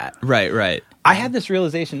think that. Right. I had this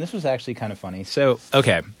realization. This was actually kind of funny. So,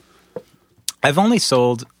 okay, I've only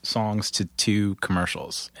sold songs to 2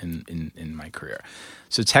 commercials in my career.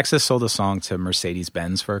 So Texas sold a song to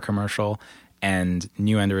Mercedes-Benz for a commercial, and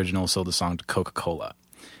New End Original sold a song to Coca-Cola.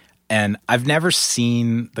 And I've never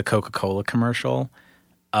seen the Coca-Cola commercial.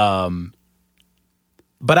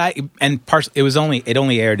 But it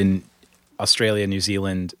only aired in Australia, New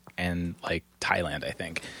Zealand, and like Thailand, I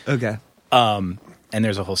think. Okay. And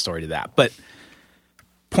there's a whole story to that. But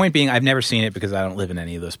point being, I've never seen it because I don't live in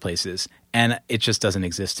any of those places, and it just doesn't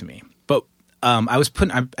exist to me. But I've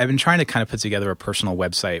been trying to kind of put together a personal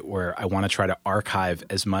website where I want to try to archive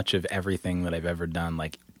as much of everything that I've ever done,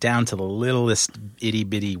 like down to the littlest itty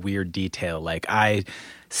bitty weird detail. Like I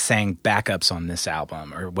sang backups on this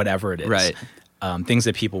album or whatever it is. Right. Things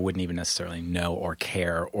that people wouldn't even necessarily know or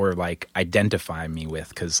care or like identify me with,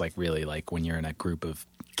 because like really, like when you're in a group of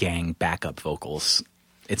gang backup vocals,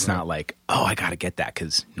 it's not like, oh, I got to get that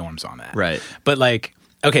because Norm's on that. Right. But like,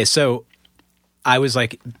 okay, so I was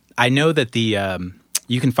like, I know that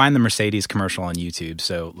you can find the Mercedes commercial on YouTube.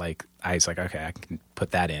 So like, I was like, okay, I can put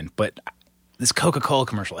that in. But this Coca-Cola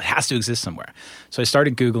commercial, it has to exist somewhere. So I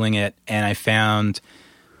started Googling it, and I found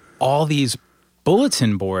all these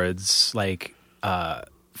bulletin boards, like,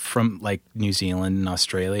 from like New Zealand and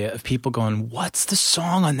Australia, of people going, what's the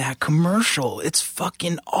song on that commercial? It's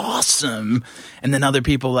fucking awesome. And then other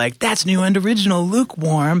people like, that's New End Original,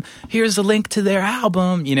 Lukewarm. Here's a link to their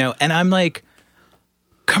album, and I'm like,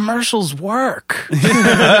 commercials work.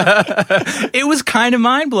 It was kind of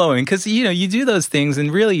mind blowing because, you do those things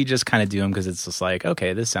and really you just kind of do them because it's just like,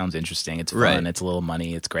 okay, this sounds interesting. It's fun. Right. It's a little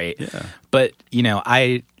money. It's great. Yeah. But,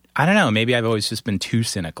 I don't know. Maybe I've always just been too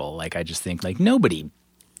cynical. Like, I just think, like, nobody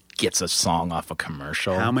gets a song off a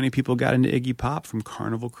commercial. How many people got into Iggy Pop from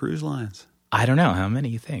Carnival Cruise Lines? I don't know. How many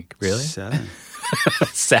you think? Really? 7,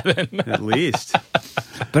 7? at least.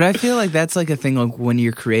 But I feel like that's like a thing, like when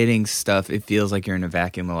you're creating stuff, it feels like you're in a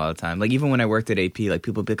vacuum a lot of the time. Like even when I worked at AP, like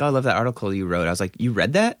people would be like, oh, I love that article you wrote. I was like, you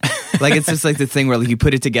read that? Like it's just like the thing where like you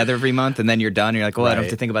put it together every month and then you're done. And you're like, well, I don't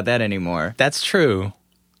have to think about that anymore. That's true.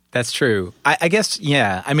 That's true. I guess,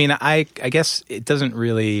 yeah. I mean, I guess it doesn't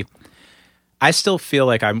really... I still feel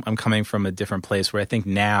like I'm coming from a different place where I think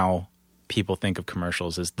now people think of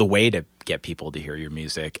commercials as the way to get people to hear your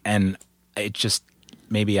music. And it just...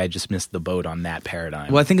 Maybe I just missed the boat on that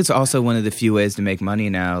paradigm. Well, I think it's also one of the few ways to make money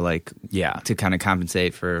now, like Yeah. to kind of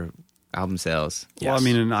compensate for album sales. Well, I Yes.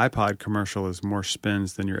 mean, an iPod commercial is more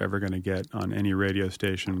spins than you're ever going to get on any radio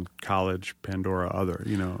station, college, Pandora, other.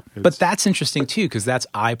 But that's interesting too, because that's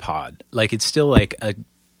iPod. Like it's still like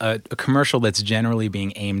a commercial that's generally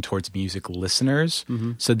being aimed towards music listeners.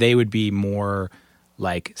 Mm-hmm. So they would be more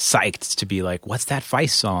like psyched to be like, "What's that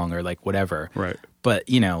Vice song?" or like whatever. Right. But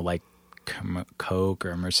like Coke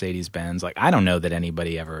or Mercedes-Benz, like I don't know that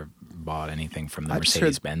anybody ever bought anything from the I just heard-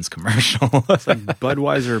 Mercedes-Benz commercial. It's like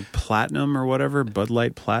Budweiser Platinum or whatever, Bud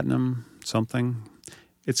Light Platinum something.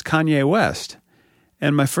 It's Kanye West.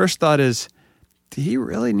 And my first thought is, did he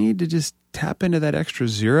really need to just tap into that extra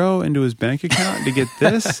zero into his bank account to get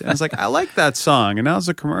this? And I was like, I like that song. And now it's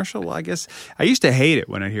a commercial. Well, I guess I used to hate it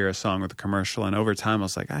when I hear a song with a commercial. And over time, I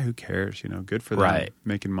was like, who cares? Good for them Right.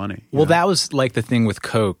 making money. Well, that was like the thing with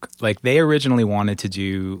Coke. Like they originally wanted to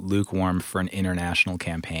do Lukewarm for an international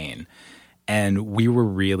campaign. And we were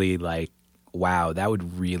really like, wow, that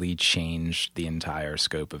would really change the entire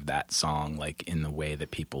scope of that song, like in the way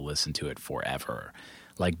that people listen to it forever.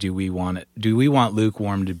 Like, do we want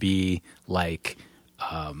Lukewarm to be like,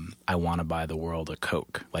 I want to buy the world a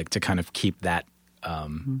Coke, like to kind of keep that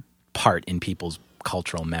part in people's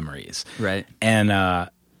cultural memories, Right. And I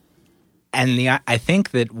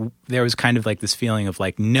think that there was kind of like this feeling of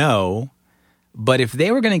like, no, but if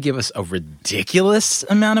they were going to give us a ridiculous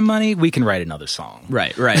amount of money, we can write another song.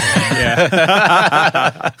 Right.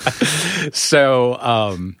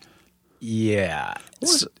 So, yeah.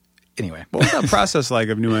 Anyway. What was that process like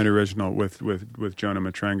of New End Original with Jonah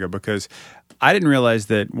Matrenga? Because I didn't realize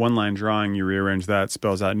that one line drawing, you rearrange that,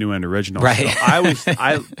 spells out New End Original. Right. So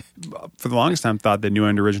I for the longest time thought that New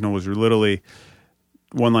End Original was literally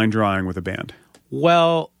one line drawing with a band.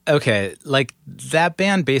 Well, okay, like that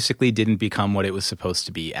band basically didn't become what it was supposed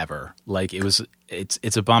to be ever. Like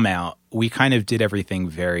it's a bum out. We kind of did everything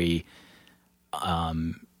very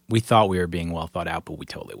we thought we were being well thought out, but we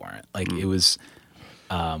totally weren't. Like it was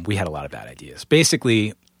we had a lot of bad ideas.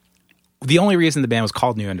 Basically, the only reason the band was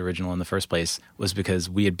called New and Original in the first place was because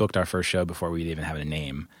we had booked our first show before we'd even have a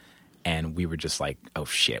name. And we were just like, oh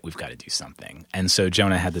shit, we've got to do something. And so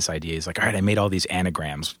Jonah had this idea. He's like, all right, I made all these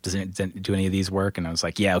anagrams. Do any of these work? And I was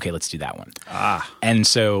like, yeah, okay, let's do that one. And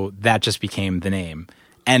so that just became the name.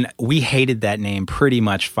 And we hated that name pretty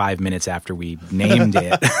much 5 minutes after we named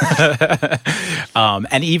it.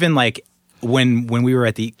 And even like when we were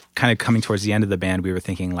at the kind of coming towards the end of the band, we were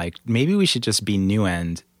thinking like, maybe we should just be New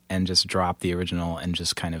End and just drop the original and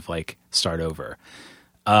just kind of like start over.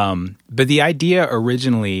 But the idea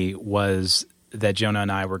originally was that Jonah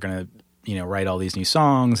and I were going to, write all these new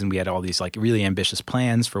songs, and we had all these like really ambitious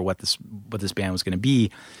plans for what this band was going to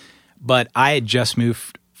be. But I had just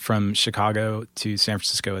moved from Chicago to San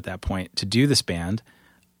Francisco at that point to do this band.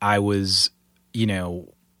 I was, in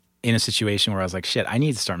a situation where I was like, shit, I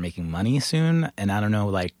need to start making money soon. And I don't know,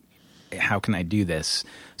 like, how can I do this?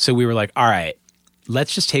 So we were like, all right,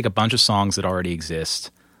 let's just take a bunch of songs that already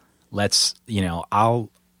exist. Let's,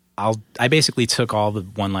 I basically took all the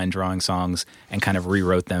one-line drawing songs and kind of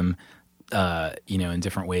rewrote them, in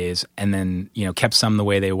different ways, and then, kept some the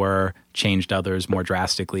way they were, changed others more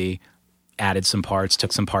drastically, added some parts,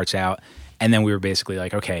 took some parts out, and then we were basically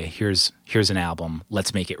like, okay, here's an album.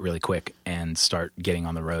 Let's make it really quick and start getting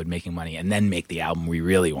on the road, making money, and then make the album we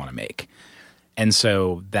really want to make. And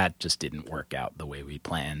so that just didn't work out the way we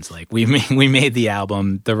planned. Like we made the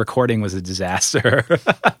album. The recording was a disaster.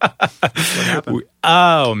 What happened?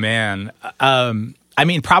 Oh man. I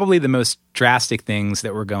mean, probably the most drastic things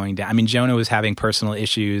that were going down. I mean, Jonah was having personal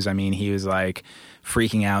issues. I mean, he was like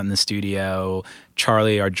freaking out in the studio.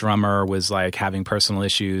 Charlie, our drummer, was like having personal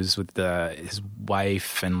issues with his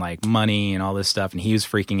wife and like money and all this stuff. And he was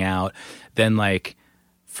freaking out. Then like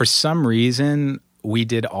for some reason, we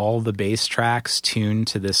did all the bass tracks tuned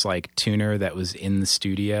to this like tuner that was in the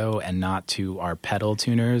studio and not to our pedal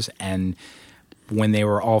tuners. And when they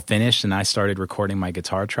were all finished and I started recording my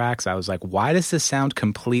guitar tracks, I was like, why does this sound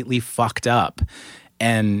completely fucked up?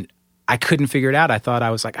 And I couldn't figure it out. I thought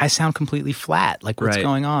I was like, I sound completely flat. Like, what's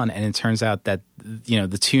going on? And it turns out that,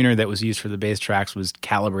 the tuner that was used for the bass tracks was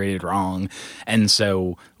calibrated wrong. And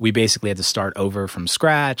so we basically had to start over from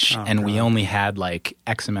scratch. We only had like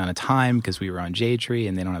X amount of time because we were on J-Tree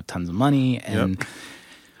and they don't have tons of money. And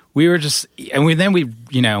we were just,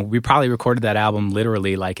 we probably recorded that album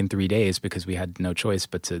literally like in 3 days because we had no choice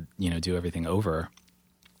but to, do everything over.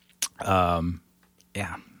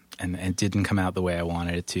 And it didn't come out the way I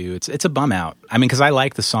wanted it to. It's a bum out. I mean, because I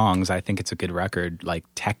like the songs. I think it's a good record, like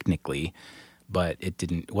technically, but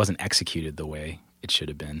it wasn't executed the way it should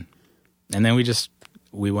have been. And then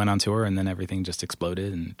we went on tour, and then everything just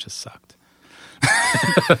exploded, and it just sucked.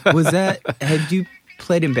 Had you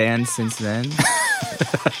played in bands since then?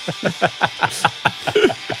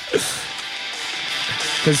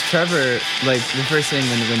 Because Trevor, like the first thing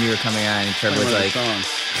when you were coming on, and Trevor was like,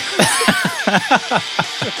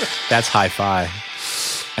 "That's hi-fi."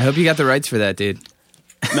 I hope you got the rights for that, dude.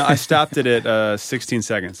 No, I stopped it at 16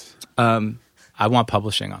 seconds. I want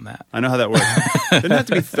publishing on that. I know how that works. Didn't it have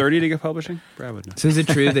to be 30 to get publishing? Brad would know. So is it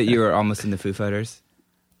true that you were almost in the Foo Fighters?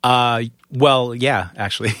 Well, yeah,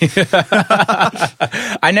 actually.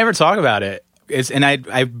 I never talk about it. And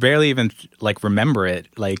I barely even like remember it.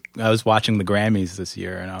 Like I was watching the Grammys this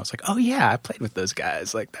year, and I was like, "Oh yeah, I played with those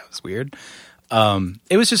guys." Like that was weird.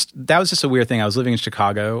 That was just a weird thing. I was living in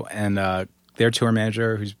Chicago, and their tour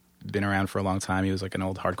manager, who's been around for a long time, he was like an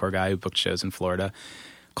old hardcore guy who booked shows in Florida,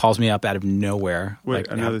 calls me up out of nowhere. Wait,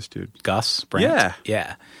 like, I know this dude, Gus Brandt.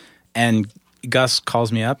 Yeah, and Gus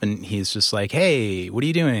calls me up and he's just like, "Hey, what are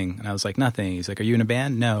you doing?" And I was like, "Nothing." He's like, "Are you in a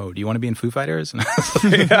band?" "No." "Do you want to be in Foo Fighters?" And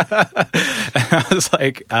I was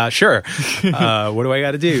like, "Sure." "What do I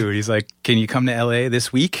got to do?" And he's like, "Can you come to LA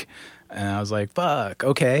this week?" And I was like, "Fuck,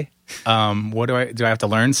 okay." "What do I have to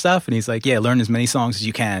learn stuff?" And he's like, "Yeah, learn as many songs as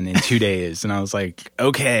you can in 2 days." And I was like,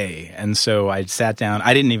 "Okay." And so I sat down.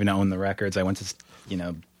 I didn't even own the records. I went to,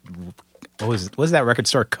 what was that record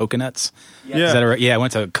store? Coconuts? Yeah. Is that I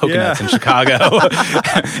went to Coconuts in Chicago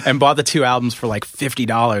and bought the 2 albums for like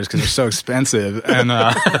 $50 because they're so expensive. And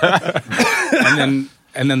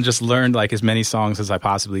and then just learned like as many songs as I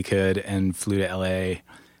possibly could and flew to LA.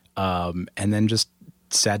 And then just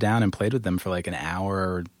sat down and played with them for like an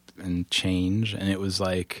hour and change. And it was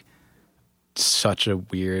like such a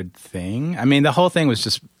weird thing. I mean, the whole thing was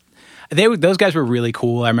just... Those guys were really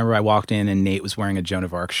cool. I remember I walked in and Nate was wearing a Joan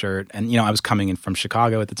of Arc shirt, and I was coming in from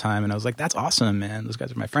Chicago at the time, and I was like, "That's awesome, man! Those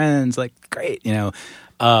guys are my friends. Like, great, And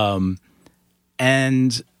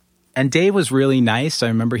Dave was really nice. I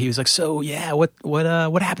remember he was like, "So yeah, what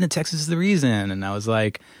happened to Texas is the reason?" And I was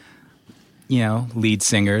like, lead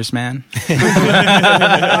singers, man.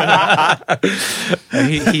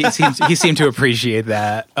 he seemed to appreciate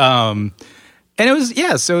that. And it was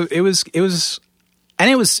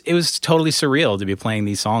totally surreal to be playing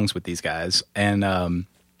these songs with these guys. And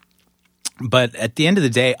but at the end of the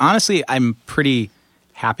day, honestly, I'm pretty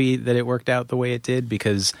happy that it worked out the way it did,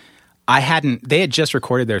 because they had just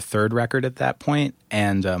recorded their third record at that point,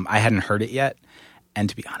 and I hadn't heard it yet. And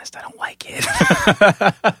to be honest, I don't like it.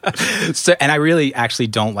 And I really actually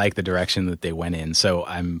don't like the direction that they went in. So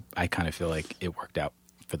I kind of feel like it worked out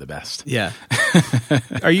for the best. Yeah.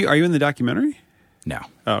 Are you in the documentary? No.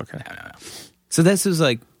 Oh, okay. No. So this was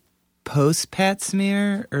like post Pat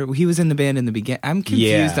Smear, or he was in the band in the beginning? I'm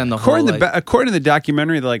confused on the whole. According to the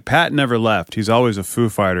documentary, Pat never left. He's always a Foo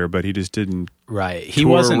Fighter, but he just didn't. Right. He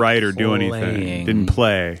tour, wasn't write, or do playing. anything. Didn't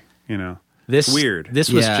play. This weird. This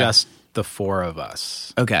was just the four of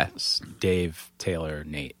us. Okay. Dave, Taylor,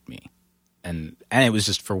 Nate, me. And it was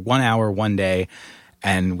just for 1 hour, one day,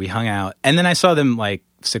 and we hung out. And then I saw them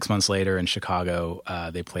 6 months later in Chicago.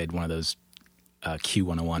 They played one of those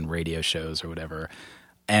Q101 radio shows or whatever.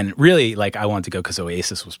 And really, I wanted to go because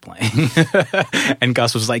Oasis was playing. And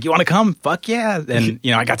Gus was like, "You want to come? Fuck yeah." And,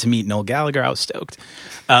 I got to meet Noel Gallagher. I was stoked.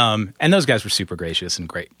 And those guys were super gracious and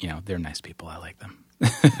great. They're nice people. I like them.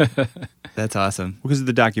 That's awesome. Because of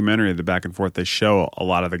the documentary, the back and forth, they show a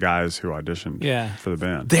lot of the guys who auditioned for the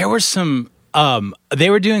band. There were some... they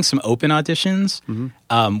were doing some open auditions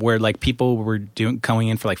where people were going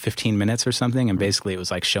in for 15 minutes or something, and basically it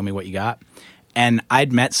was show me what you got. And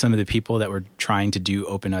I'd met some of the people that were trying to do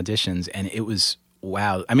open auditions, and it was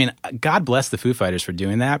wow. I mean, God bless the Foo Fighters for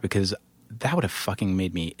doing that, because that would have fucking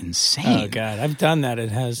made me insane. Oh God, I've done that.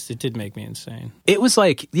 It did make me insane. It was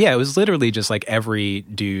it was literally just every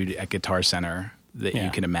dude at Guitar Center that you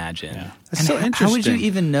can imagine. Yeah. That's so interesting. How would you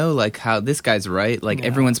even know how this guy's right?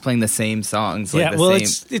 Everyone's playing the same songs.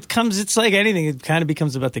 It's like anything. It kind of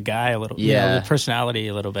becomes about the guy a little. The personality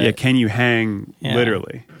a little bit. Yeah, can you hang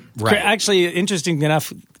literally? Right. Actually, interesting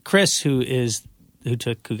enough, Chris, who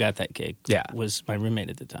got that gig, was my roommate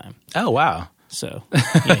at the time. Oh wow. So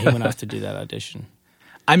he went off to do that audition.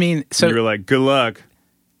 I mean, so you were like, "Good luck."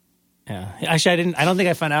 Yeah, actually, I don't think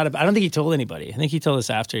I found out. I don't think he told anybody. I think he told us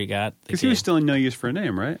after he got. Because he was still in no use for a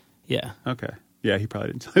name, right? Yeah. Okay. Yeah, he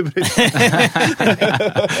probably didn't tell anybody.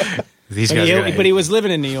 These guys. But he was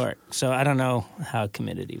living in New York, so I don't know how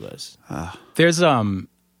committed he was.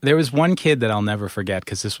 There was one kid that I'll never forget,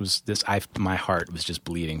 because my heart was just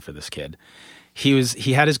bleeding for this kid.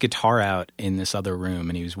 He had his guitar out in this other room,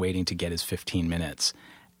 and he was waiting to get his 15 minutes.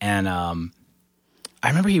 And I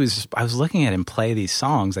remember I was looking at him play these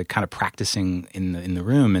songs, kind of practicing in the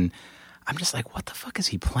room, and I'm just like, what the fuck is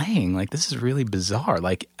he playing? This is really bizarre.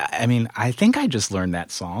 I mean, I think I just learned that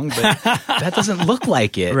song, but that doesn't look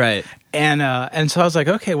like it. Right. And so I was like,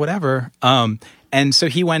 okay, whatever. And so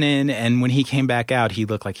he went in, and when he came back out, he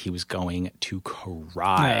looked like he was going to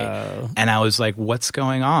cry. Oh. And I was like, what's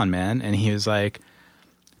going on, man? And he was like,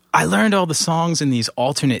 I learned all the songs in these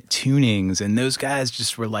alternate tunings, and those guys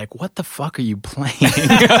just were like, what the fuck are you playing?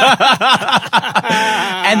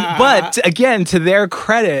 But again, to their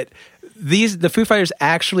credit, the Foo Fighters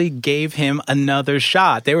actually gave him another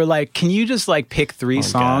shot. They were like, can you just pick three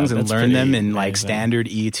songs and learn them in standard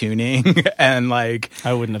E tuning? And I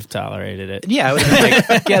wouldn't have tolerated it. Yeah, I would have been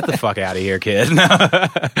like, get the fuck out of here, kid.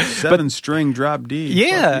 7-string drop D.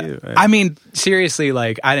 Yeah. Fuck you. I mean, seriously,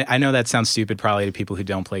 I know that sounds stupid probably to people who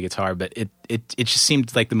don't play guitar, but it just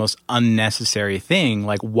seemed like the most unnecessary thing.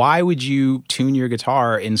 Why would you tune your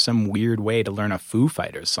guitar in some weird way to learn a Foo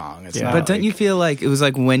Fighters song? It's not but don't you feel like it was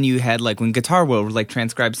when you had when Guitar World would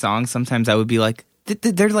transcribe songs, sometimes I would be like,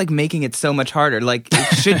 they're making it so much harder. It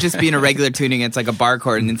should just be in a regular tuning. It's like a bar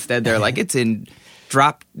chord, and instead they're it's in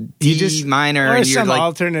drop D minor. Or and some you're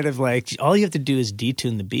alternative, all you have to do is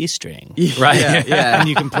detune the B string. right. Yeah. And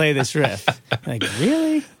you can play this riff.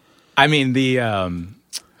 Really? I mean,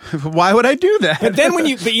 why would I do that? But then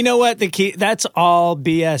but you know what? The key, that's all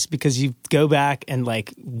BS, because you go back and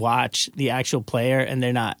watch the actual player, and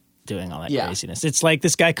they're not doing all that craziness. It's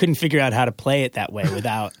this guy couldn't figure out how to play it that way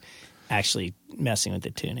without actually messing with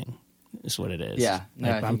the tuning. Is what it is. Yeah,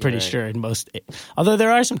 no, I'm pretty sure in most. Although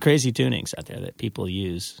there are some crazy tunings out there that people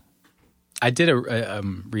use. I did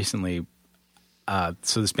recently.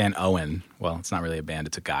 So this band Owen. Well, it's not really a band;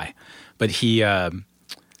 it's a guy, but he.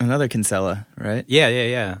 Another Kinsella, right?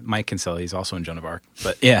 Yeah. Mike Kinsella. He's also in Joan of Arc.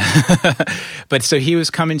 But yeah. But so he was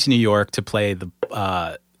coming to New York to play the.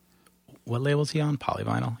 What label is he on?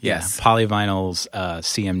 Polyvinyl? Yes. Yeah, Polyvinyl's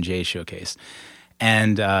CMJ showcase.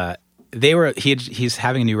 And he's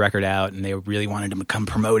having a new record out, and they really wanted him to come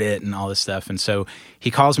promote it and all this stuff. And so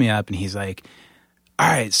he calls me up and he's like, all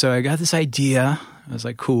right, so I got this idea. I was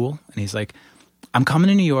like, cool. And he's like, I'm coming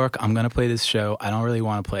to New York. I'm going to play this show. I don't really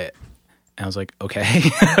want to play it. And I was like, okay.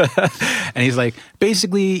 And he's like,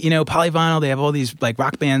 basically, Polyvinyl, they have all these like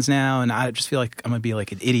rock bands now, and I just feel like I'm going to be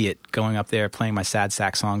like an idiot going up there playing my sad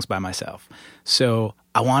sack songs by myself. So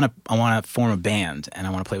I want to form a band, and I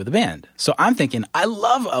want to play with a band. So I'm thinking, I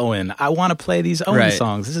love Owen. I want to play these Owen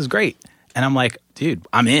songs. This is great. And I'm like, dude,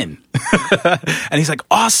 I'm in. And he's like,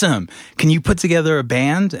 awesome. Can you put together a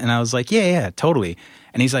band? And I was like, yeah, totally.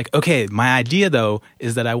 And he's like, okay, my idea though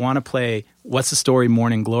is that I want to play What's the Story,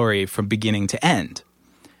 Morning Glory from beginning to end.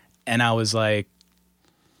 And I was like,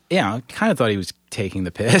 yeah, I kind of thought he was taking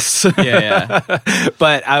the piss. Yeah.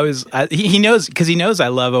 But he knows, because he knows I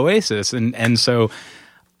love Oasis. And so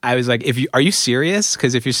I was like, are you serious?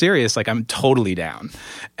 Because if you're serious, like, I'm totally down.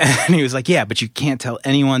 And he was like, yeah, but you can't tell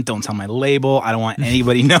anyone. Don't tell my label. I don't want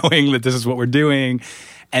anybody knowing that this is what we're doing.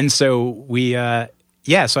 And so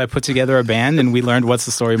so I put together a band, and we learned What's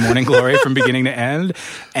the Story, Morning Glory from beginning to end.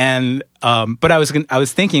 And but I was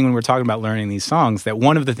thinking when we were talking about learning these songs that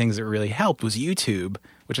one of the things that really helped was YouTube,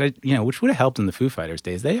 which would have helped in the Foo Fighters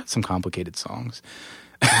days. They have some complicated songs.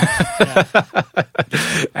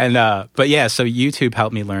 And so YouTube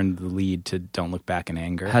helped me learn the lead to Don't Look Back in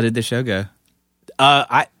Anger. How did the show go?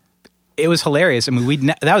 It was hilarious. I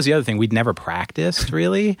mean, that was the other thing. We'd never practiced,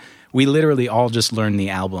 really. We literally all just learned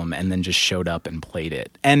the album and then just showed up and played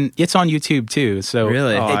it. And it's on YouTube too. So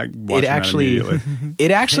really, it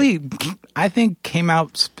actually, I think came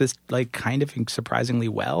out like kind of surprisingly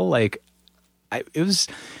well. Like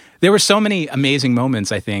there were so many amazing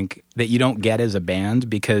moments, I think, that you don't get as a band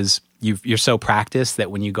because you're so practiced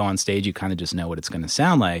that when you go on stage, you kind of just know what it's going to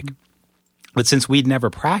sound like. But since we'd never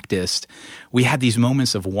practiced, we had these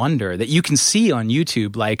moments of wonder that you can see on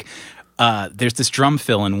YouTube. Like, there's this drum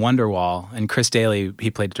fill in Wonderwall, and Chris Daly,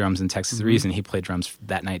 he played drums in Texas the Reason. He played drums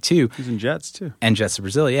that night too. He's in Jets too. And Jets of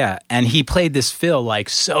Brazil, yeah. And he played this fill like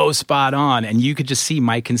so spot on, and you could just see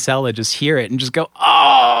Mike Kinsella just hear it and just go,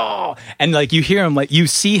 oh! And like you hear him, like you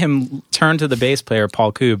see him turn to the bass player,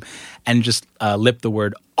 Paul Koob, and just lip the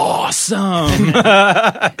word awesome.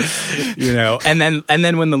 And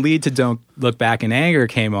then when the lead to Don't Look Back in Anger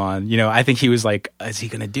came on, I think he was like, is he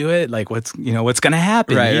gonna do it? Like what's gonna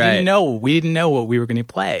happen? We didn't know what we were gonna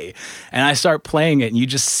play. And I start playing it, and you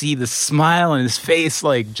just see the smile on his face,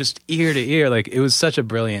 like just ear to ear. Like it was such a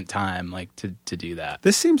brilliant time, like to do that.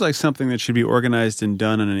 This seems like something that should be organized and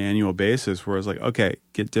done on an annual basis, where it's like, okay,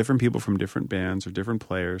 get different people from different bands or different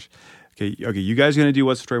players. Okay, you guys are gonna do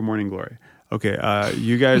What's the Story, Morning Glory. Okay,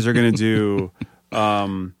 you guys are gonna do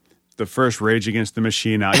the first Rage Against the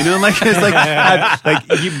Machine out. It's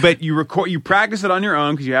but you practice it on your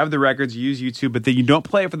own because you have the records, you use YouTube, but then you don't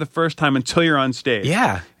play it for the first time until you're on stage.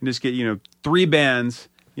 Yeah, and just get 3 bands.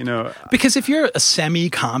 Because if you're a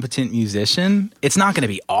semi-competent musician, it's not going to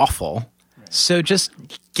be awful. So just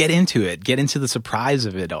get into it. Get into the surprise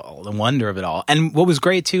of it all, the wonder of it all. And what was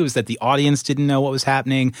great, too, is that the audience didn't know what was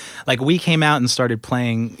happening. Like, we came out and started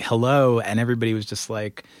playing Hello, and everybody was just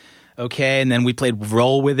like, okay. And then we played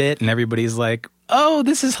Roll With It, and everybody's like, oh,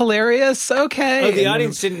 this is hilarious. Okay. Oh, the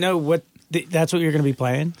audience didn't know that's what you're going to be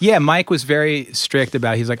playing? Yeah, Mike was very strict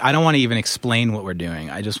about he's like, I don't want to even explain what we're doing.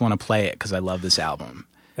 I just want to play it because I love this album.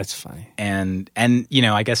 That's funny. And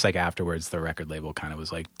I guess like afterwards the record label kind of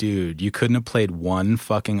was like, dude, you couldn't have played one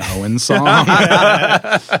fucking Owen song.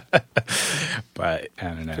 But I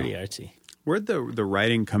don't know. Pretty artsy. Where'd the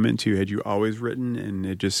writing come into? Had you always written and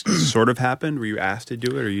it just sort of happened? Were you asked to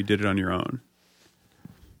do it or you did it on your own?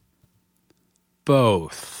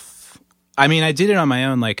 Both. I mean, I did it on my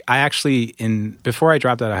own. Like I actually before I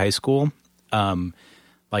dropped out of high school,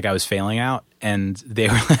 like I was failing out. And they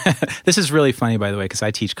were, this is really funny, by the way, because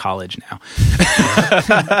I teach college now.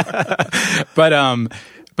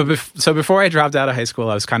 So before I dropped out of high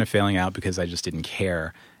school, I was kind of failing out because I just didn't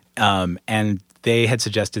care. And they had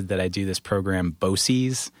suggested that I do this program,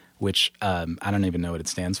 BOCES, which I don't even know what it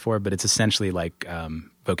stands for, but it's essentially like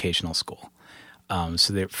vocational school.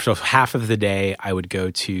 So half of the day I would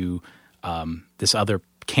go to this other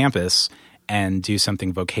campus and do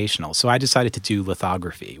something vocational. So I decided to do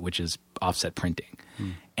lithography, which is offset printing.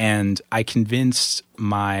 And I convinced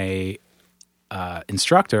my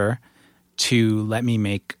instructor to let me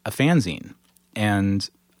make a fanzine. And,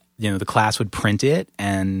 the class would print it,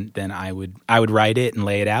 and then I would write it and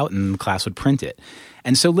lay it out, and the class would print it.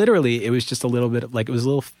 And so literally it was just a little bit of, like, it was a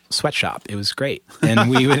little sweatshop. It was great. And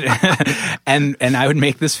we would, and I would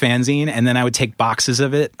make this fanzine, and then I would take boxes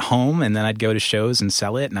of it home, and then I'd go to shows and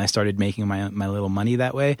sell it. And I started making my little money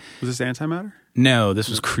that way. Was this Antimatter? No, this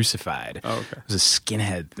was Crucified. Oh, okay. It was a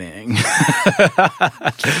skinhead thing.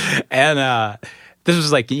 And this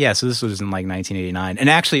was like, so this was in like 1989. And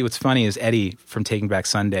actually what's funny is Eddie from Taking Back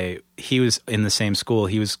Sunday, he was in the same school.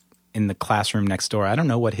 He was in the classroom next door. I don't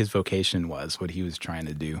know what his vocation was, what he was trying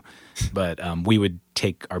to do. But we would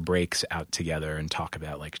take our breaks out together and talk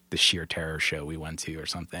about like the Sheer Terror show we went to or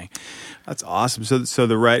something. That's awesome. So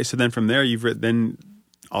then from there you've written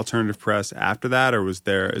alternative press after that, or is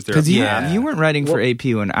there because you weren't writing for AP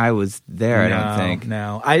when I was there. No, I don't think.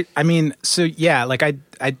 No, I mean, so yeah, like I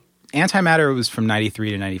Antimatter was from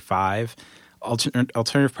 93 to 95.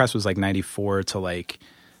 Alternative press was like 94 to like,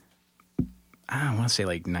 I don't want to say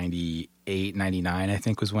like 98, 99, I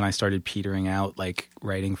think was when I started petering out, like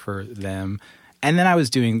writing for them. And then I was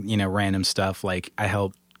doing, random stuff. Like I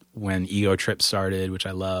helped when Ego Trip started, which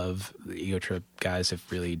I love. The Ego Trip guys have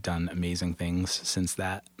really done amazing things since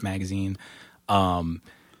that magazine. And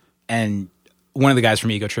one of the guys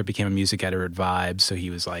from Ego Trip became a music editor at Vibe, so he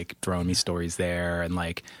was like throwing me stories there. And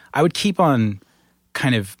like I would keep on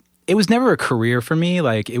kind of, it was never a career for me.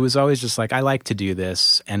 Like it was always just like, I like to do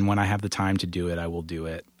this, and when I have the time to do it, I will do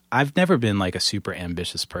it. I've never been like a super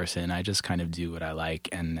ambitious person. I just kind of do what I like,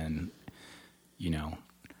 and then,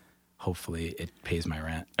 hopefully it pays my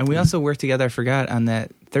rent. And we also worked together, I forgot, on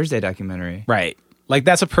that Thursday documentary. Right. Like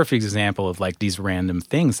that's a perfect example of like these random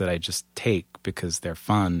things that I just take because they're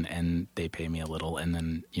fun and they pay me a little, and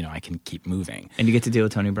then, I can keep moving. And you get to deal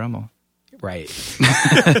with Tony Brummel. Right.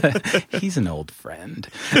 He's an old friend.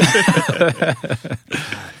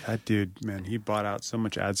 That dude, man, he bought out so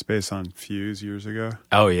much ad space on Fuse years ago.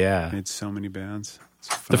 Oh, yeah. Made so many bands.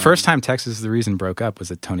 The first time Texas is the Reason broke up was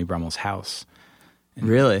at Tony Brummel's house. And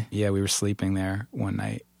really? Yeah, we were sleeping there one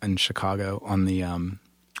night in Chicago on the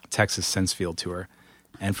Texas Sensefield tour.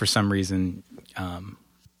 And for some reason,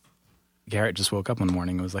 Garrett just woke up one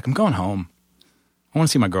morning and was like, I'm going home. I want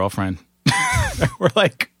to see my girlfriend. We're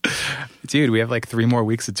like, dude, we have like 3 more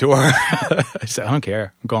weeks of tour. I said, I don't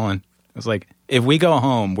care. I'm going. I was like, if we go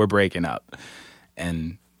home, we're breaking up.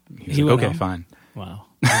 And he was like, okay, fine. Wow.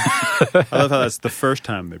 I love how that's the first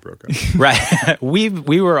time they broke up. Right. We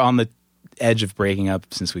were on the edge of breaking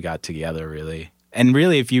up since we got together, really. And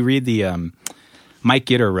really, if you read the Mike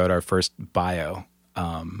Gitter wrote our first bio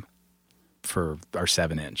for our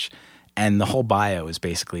 7-inch. And the whole bio is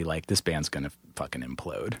basically like, this band's going to fucking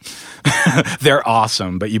implode. They're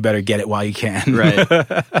awesome, but you better get it while you can. Right.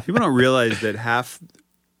 People don't realize that half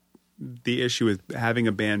the issue with having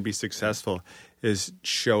a band be successful is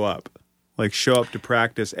show up. Like show up to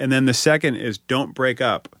practice. And then the second is don't break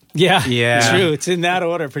up. Yeah. Yeah. True. It's in that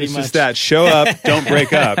order pretty It's much. just that. Show up, don't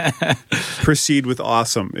break up. Proceed with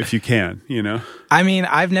awesome if you can, I mean,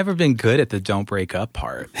 I've never been good at the don't break up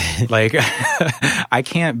part. Like, I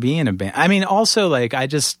can't be in a band. I mean, also, like,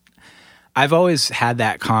 I've always had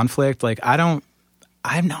that conflict. Like, I don't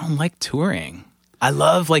like touring. I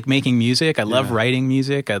love, like, making music. I love writing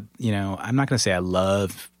music. I'm not going to say I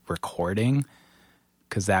love recording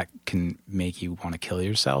because that can make you want to kill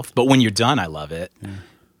yourself. But when you're done, I love it. Yeah.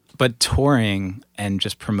 But touring and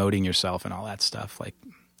just promoting yourself and all that stuff, like,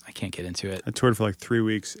 I can't get into it. I toured for like 3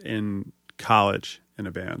 weeks in college in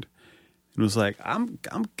a band, and was like, I'm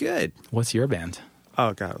good. What's your band?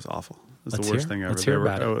 Oh God, it was awful. It was Let's the worst hear- thing ever. let's hear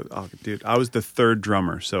about it. Oh, dude, I was the 3rd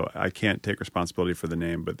drummer, so I can't take responsibility for the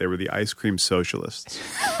name. But they were the Ice Cream Socialists.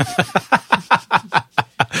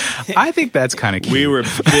 I think that's kind of cute. We were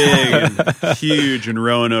big and huge in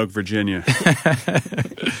Roanoke, Virginia.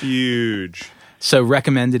 Huge. So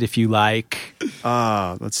recommended if you like.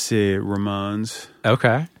 Let's see, Ramones.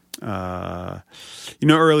 Okay.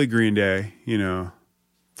 Early Green Day.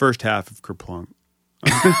 First half of Kerplunk.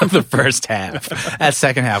 The first half. That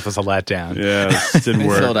second half was a letdown. Yeah, it didn't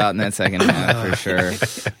work. Sold out in that second half for sure.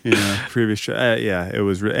 Previous show. It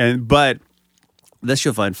was. But this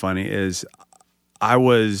you'll find funny is I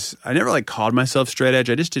never like called myself straight edge.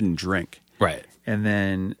 I just didn't drink. Right. And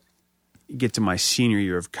then get to my senior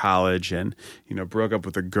year of college and, broke up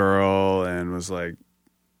with a girl and was like,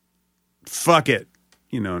 fuck it.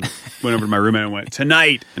 Went over to my roommate and went,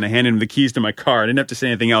 tonight. And I handed him the keys to my car. I didn't have to say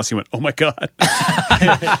anything else. He went, oh my God.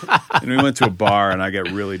 And we went to a bar and I got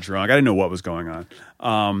really drunk. I didn't know what was going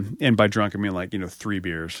on. And by drunk, I mean like, 3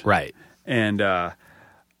 beers. Right. And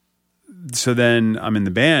so then I'm in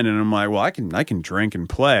the band and I'm like, well, I can drink and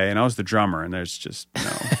play. And I was the drummer, and there's just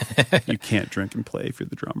you can't drink and play if you're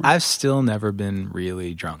the drummer. I've still never been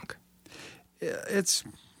really drunk. It's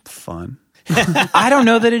fun. I don't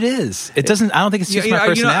know that it is. It doesn't. I don't think it's just my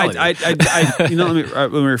personality. Let me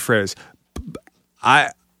rephrase.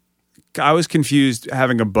 I was confused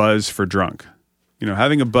having a buzz for drunk.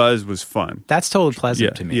 Having a buzz was fun. That's totally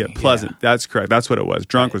pleasant to me. Yeah, pleasant. Yeah. That's correct. That's what it was.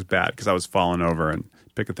 Drunk was bad because I was falling over and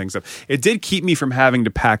picking things up. It did keep me from having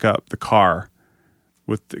to pack up the car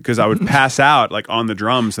because I would pass out like on the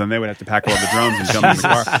drums, and then they would have to pack up all the drums and jump in the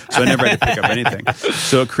car. So I never had to pick up anything.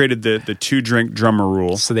 So it created the 2-drink drummer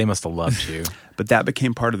rule. So they must have loved you. But that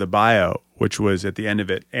became part of the bio, which was at the end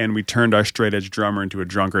of it, and we turned our straight edge drummer into a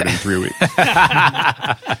drunkard in 3 weeks.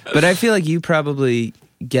 But I feel like you probably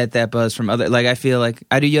get that buzz from other, like I feel like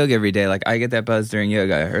I do yoga every day, like I get that buzz during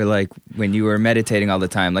yoga, or like when you were meditating all the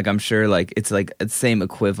time, like I'm sure like it's like the same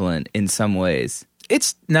equivalent in some ways.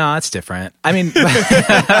 It's different. I mean,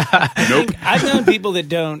 nope. I've known people that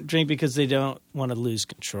don't drink because they don't want to lose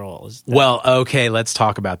control. Well, okay, let's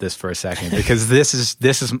talk about this for a second, because this is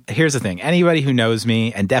here's the thing. Anybody who knows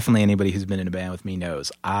me, and definitely anybody who's been in a band with me,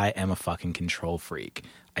 knows I am a fucking control freak.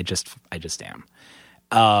 I just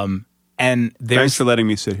am. And thanks for letting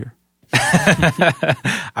me sit here.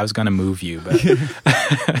 I was going to move you, but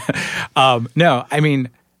no, I mean,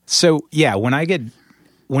 so yeah, when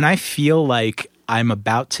I feel like I'm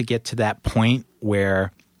about to get to that point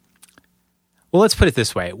where, well, let's put it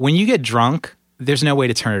this way. When you get drunk, there's no way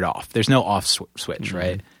to turn it off. There's no off switch,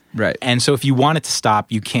 right? Right. And so if you want it to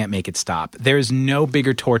stop, you can't make it stop. There's no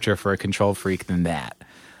bigger torture for a control freak than that.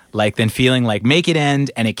 Like, than feeling like make it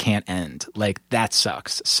end and it can't end. Like, that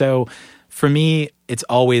sucks. So for me, it's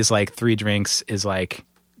always like 3 drinks is like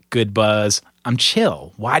good buzz. I'm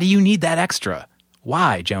chill. Why do you need that extra?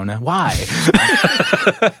 Why, Jonah? Why?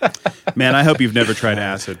 Man, I hope you've never tried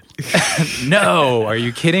acid. No. Are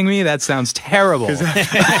you kidding me? That sounds terrible. Because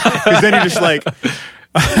then you're just like,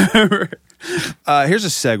 here's a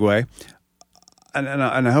segue. And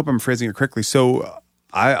I hope I'm phrasing it correctly. So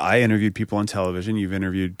I interviewed people on television. You've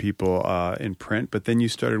interviewed people in print. But then you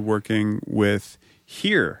started working with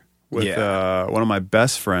one of my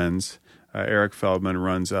best friends. Eric Feldman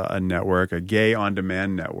runs a network, a gay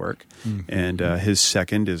on-demand network, and his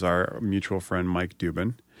second is our mutual friend Mike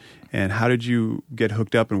Dubin. And how did you get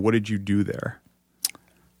hooked up, and what did you do there?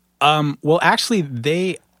 Well, actually,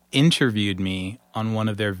 they interviewed me on one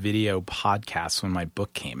of their video podcasts when my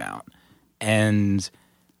book came out, and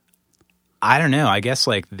I don't know. I guess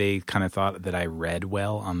like they kind of thought that I read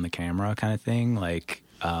well on the camera, kind of thing, like,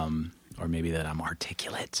 or maybe that I'm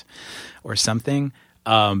articulate or something.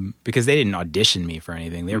 Because they didn't audition me for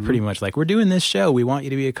anything. They were pretty much like, we're doing this show. We want you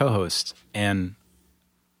to be a co-host. And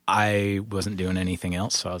I wasn't doing anything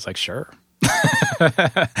else. So I was like, sure.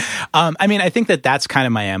 I mean, I think that that's kind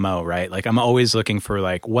of my MO, right? Like, I'm always looking for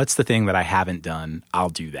like, what's the thing that I haven't done? I'll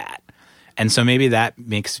do that. And so maybe that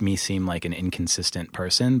makes me seem like an inconsistent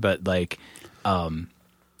person, but like,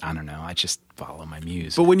 I don't know. I just follow my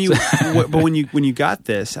muse. But when you got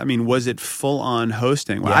this, I mean, was it full on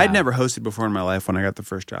hosting? Well, Yeah. I'd never hosted before in my life. When I got the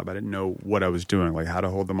first job, I didn't know what I was doing, like how to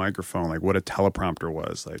hold the microphone, like what a teleprompter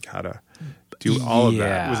was, like how to do all of that.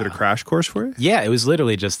 Yeah. Was it a crash course for you? Yeah, it was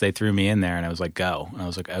literally just they threw me in there and I was like, go. And I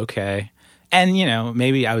was like, okay. And, you know,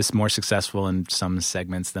 maybe I was more successful in some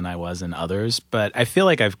segments than I was in others, but I feel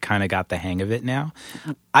like I've kind of got the hang of it now.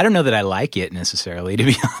 I don't know that I like it necessarily, to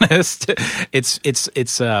be honest.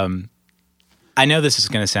 It's I know this is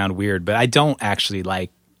going to sound weird, but I don't actually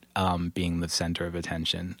like being the center of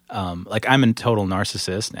attention. Like, I'm a total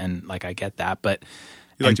narcissist, and like I get that, but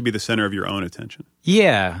You like to be the center of your own attention.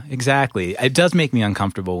 yeah, exactly. It does make me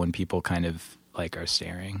uncomfortable when people kind of like are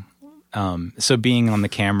staring. So being on the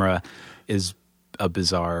camera is a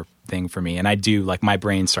bizarre thing for me, and I do like my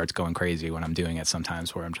brain starts going crazy when I'm doing it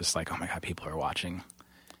sometimes, where I'm just like, oh my god, people are watching.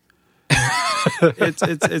 It's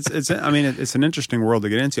I mean, it's an interesting world to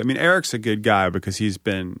get into. I mean, Eric's a good guy because he's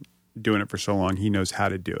been doing it for so long. He knows how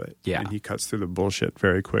to do it. Yeah. And he cuts through the bullshit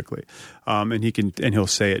very quickly. And he'll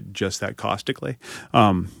say it just that caustically.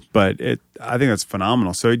 But I think that's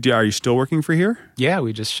phenomenal. So are you still working for here? Yeah,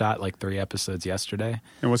 we just shot like 3 episodes yesterday.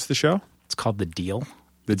 And what's the show? It's called The Deal.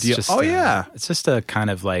 The It's Deal. just, Yeah. It's just a kind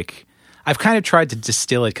of like, I've kind of tried to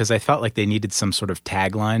distill it because I felt like they needed some sort of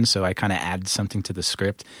tagline, so I kind of added something to the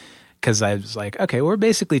script because I was like, okay, we're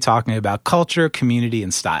basically talking about culture, community,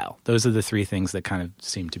 and style. Those are the 3 things that kind of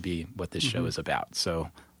seem to be what this show is about. So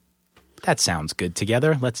that sounds good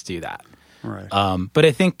together. Let's do that. Right. But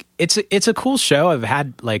I think it's a cool show. I've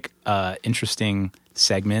had like interesting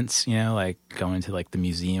segments, you know, like going to like the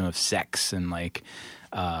Museum of Sex and like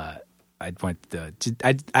I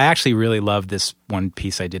actually really loved this one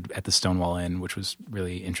piece I did at the Stonewall Inn, which was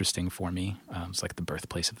really interesting for me. It's like the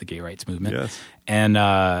birthplace of the gay rights movement. Yes.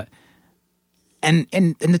 And And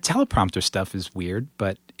the teleprompter stuff is weird,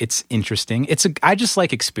 but it's interesting. I just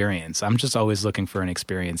like experience. I'm just always looking for an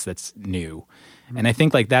experience that's new. And I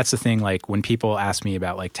think like that's the thing, like when people ask me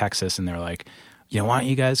about like Texas and they're like, why don't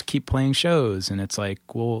you guys keep playing shows? And it's like,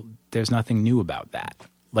 well, there's nothing new about that.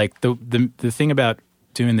 Like the thing about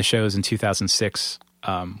doing the shows in 2006,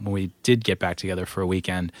 when we did get back together for a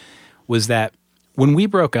weekend, was that when we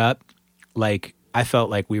broke up, like I felt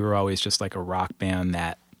like we were always just like a rock band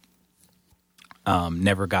that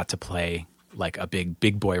never got to play like a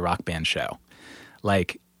big boy rock band show.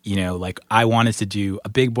 Like, like I wanted to do a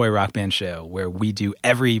big boy rock band show where we do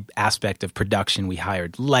every aspect of production. We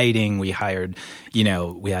hired lighting, we hired, we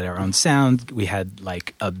had our own sound, we had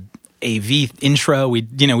like a AV intro. We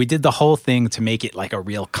did the whole thing to make it like a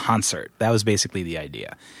real concert. That was basically the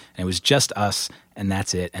idea. And it was just us and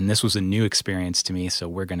that's it. And this was a new experience to me, so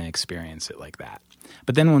we're going to experience it like that.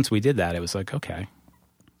 But then once we did that, it was like, okay,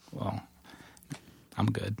 well, I'm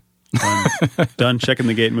good. Done checking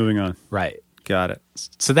the gate, moving on. Right. Got it.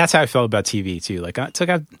 So that's how I felt about TV too. Like it's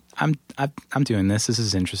like I'm doing this. This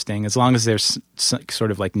is interesting. As long as there's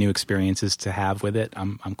sort of like new experiences to have with it,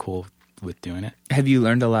 I'm cool with doing it. Have you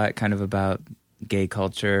learned a lot kind of about gay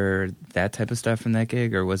culture, that type of stuff from that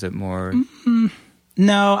gig, or was it more? Mm-hmm.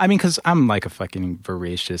 No, I mean, because I'm like a fucking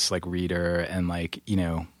voracious like reader, and like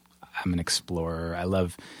I'm an explorer. I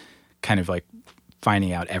love kind of like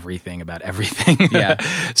finding out everything about everything. Yeah.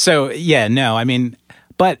 So yeah, no, I mean,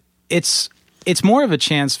 but it's more of a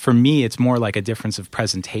chance for me. It's more like a difference of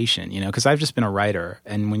presentation, because I've just been a writer,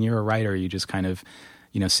 and when you're a writer, you just kind of,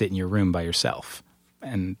 sit in your room by yourself,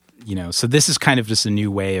 and so this is kind of just a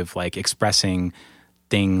new way of like expressing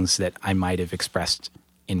things that I might have expressed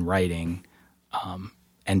in writing,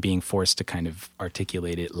 and being forced to kind of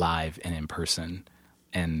articulate it live and in person,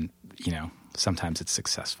 and sometimes it's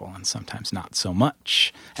successful and sometimes not so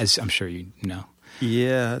much, as I'm sure you know.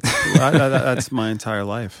 Yeah, that's my entire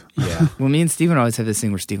life. Yeah. Well, me and Steven always have this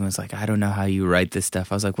thing where Steven was like, I don't know how you write this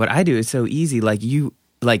stuff. I was like, what I do is so easy. Like you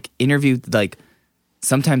interview like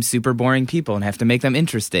sometimes super boring people and have to make them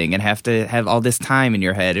interesting and have to have all this time in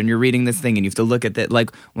your head, and you're reading this thing and you have to look at that.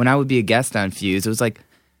 Like when I would be a guest on Fuse, I was like,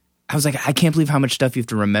 I can't believe how much stuff you have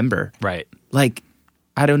to remember. Right. Like,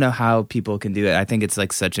 I don't know how people can do it. I think it's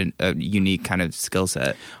like such a unique kind of skill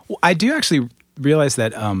set. Well, I do actually realize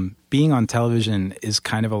that being on television is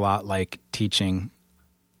kind of a lot like teaching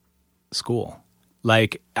school.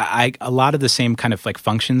 Like a lot of the same kind of like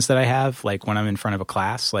functions that I have, like when I'm in front of a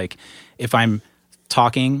class, like if I'm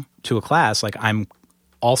talking to a class, like I'm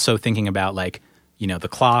also thinking about like, the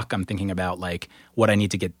clock. I'm thinking about like what I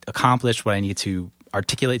need to get accomplished, what I need to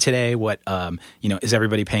articulate today, what, is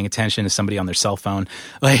everybody paying attention? Is somebody on their cell phone?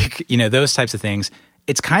 Like, those types of things.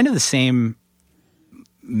 It's kind of the same,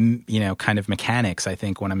 kind of mechanics, I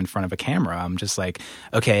think, when I'm in front of a camera. I'm just like,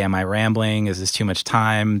 okay, am I rambling? Is this too much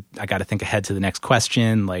time? I got to think ahead to the next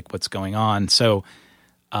question, like what's going on. So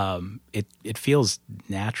it feels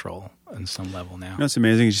natural on some level now. It's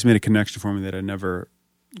amazing. You just made a connection for me that I never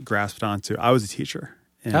grasped onto. I was a teacher.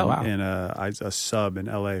 And, oh, wow. And I was a sub in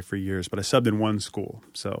LA for years, but I subbed in one school.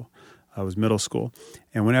 So I was middle school.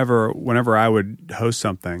 And whenever I would host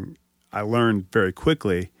something, I learned very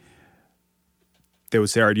quickly. They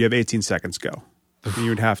would say, all right, you have 18 seconds, go. And you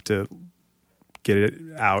would have to get it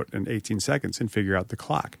out in 18 seconds and figure out the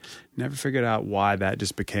clock. Never figured out why that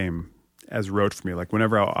just became as rote for me. Like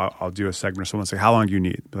whenever I'll do a segment or someone will say, how long do you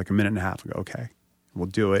need? Like a minute and a half. I go, okay, we'll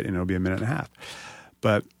do it. And it'll be a minute and a half.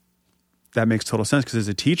 But that makes total sense because as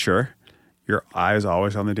a teacher, your eye is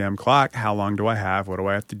always on the damn clock. How long do I have? What do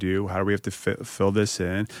I have to do? How do we have to fill this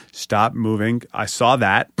in? Stop moving. I saw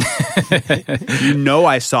that.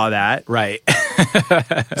 I saw that. Right.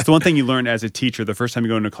 It's the one thing you learn as a teacher the first time you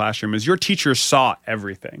go into a classroom is your teacher saw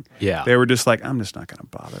everything. Yeah. They were just like, I'm just not going to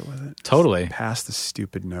bother with it. Totally. Just pass the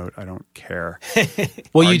stupid note. I don't care.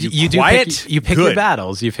 Well, you do quiet? you pick Good. your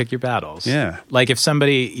battles. You pick your battles. Yeah. Like if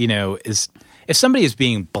somebody, if somebody is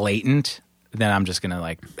being blatant, then I'm just going to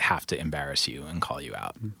like have to embarrass you and call you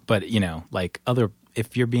out. But,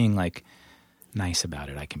 if you're being like nice about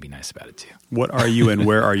it, I can be nice about it too. What are you and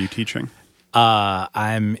where are you teaching?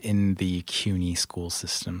 I'm in the CUNY school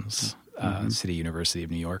systems, City University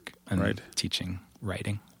of New York, and teaching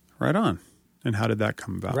writing. Right on. And how did that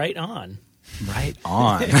come about? Right on. Right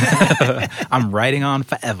on. I'm writing on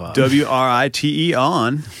forever. WRITE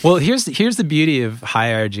on. Well, here's the beauty of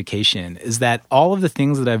higher education is that all of the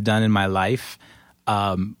things that I've done in my life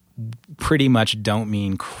pretty much don't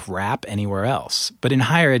mean crap anywhere else. But in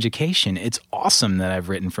higher education, it's awesome that I've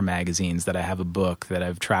written for magazines, that I have a book, that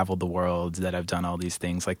I've traveled the world, that I've done all these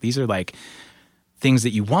things. Like these are like things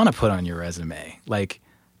that you want to put on your resume. Like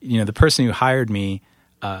the person who hired me,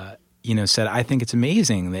 said, I think it's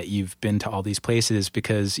amazing that you've been to all these places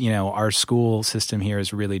because, our school system here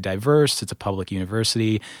is really diverse. It's a public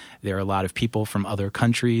university. There are a lot of people from other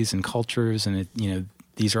countries and cultures. And,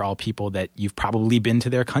 these are all people that you've probably been to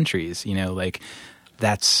their countries,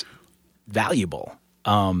 that's valuable.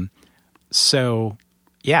 So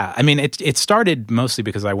yeah, I mean, it started mostly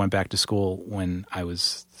because I went back to school when I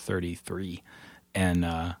was 33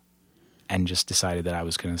 and just decided that I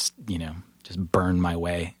was going to, just burn my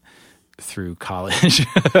way through college.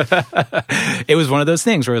 It was one of those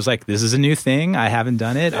things where it was like, this is a new thing. I haven't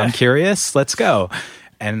done it. I'm curious. Let's go.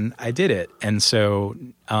 And I did it. And so,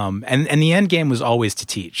 and the end game was always to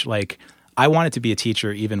teach. Like, I wanted to be a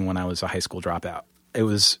teacher even when I was a high school dropout.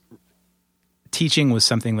 Teaching was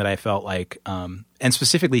something that I felt like, and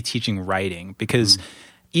specifically teaching writing, because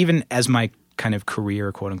even as my kind of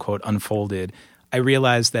career, quote unquote, unfolded, I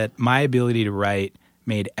realized that my ability to write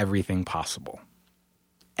made everything possible.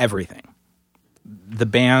 Everything. The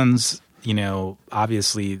bands,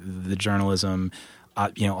 obviously the journalism,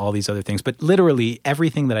 all these other things, but literally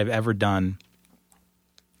everything that I've ever done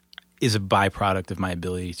is a byproduct of my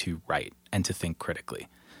ability to write and to think critically.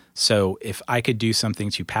 So if I could do something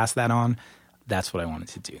to pass that on, that's what I wanted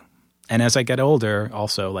to do. And as I get older,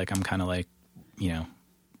 also, like, I'm kind of like,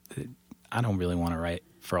 I don't really want to write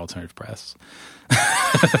for alternative press.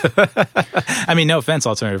 I mean, no offense,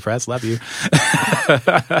 alternative press, love you.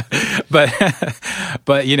 but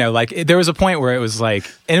like, there was a point where it was like,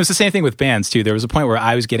 and it was the same thing with bands too. There was a point where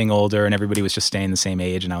I was getting older and everybody was just staying the same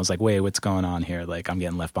age, and I was like, wait, what's going on here? Like, I'm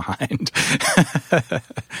getting left behind.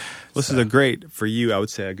 This is a great, for you, I would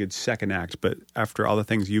say a good second act, but after all the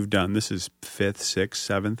things you've done, this is 5th, 6th,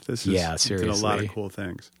 7th. This is seriously. a lot of cool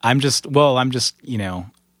things. I'm just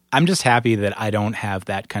happy that I don't have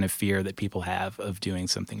that kind of fear that people have of doing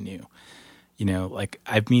something new. Like,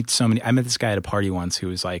 I met this guy at a party once who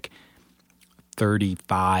was like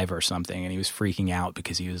 35 or something, and he was freaking out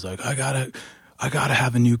because he was like, I gotta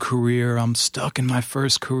have a new career. I'm stuck in my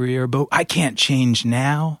first career, but I can't change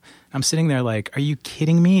now. I'm sitting there like, are you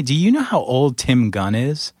kidding me? Do you know how old Tim Gunn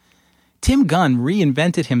is? Tim Gunn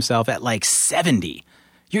reinvented himself at like 70.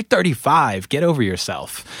 You're 35. Get over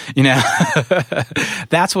yourself.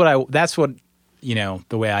 That's what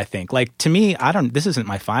the way I think. Like, to me, this isn't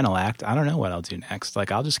my final act. I don't know what I'll do next. Like,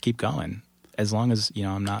 I'll just keep going. As long as,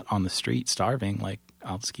 I'm not on the street starving, like,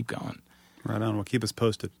 I'll just keep going. Right on. Well, keep us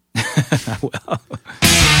posted. I will.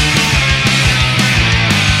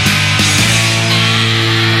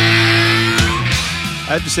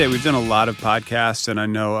 I have to say, we've done a lot of podcasts, and I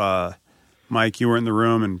know, Mike, you were in the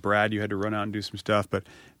room, and Brad, you had to run out and do some stuff, but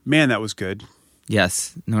man, that was good.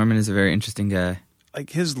 Yes, Norman is a very interesting guy. Like,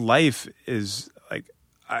 his life is, like,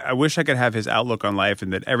 I wish I could have his outlook on life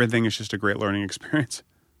and that everything is just a great learning experience.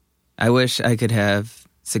 I wish I could have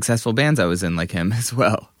successful bands I was in like him as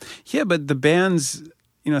well. Yeah, but the bands,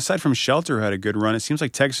 aside from Shelter, who had a good run, it seems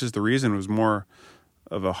like Texas is the Reason was more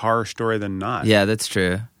of a horror story than not. Yeah, that's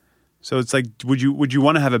true. So it's like, would you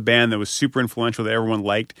want to have a band that was super influential that everyone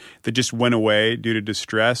liked that just went away due to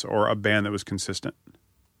distress, or a band that was consistent?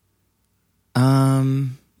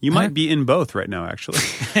 You might be in both right now, actually.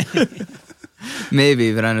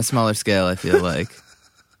 Maybe, but on a smaller scale, I feel like.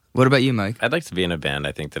 What about you, Mike? I'd like to be in a band.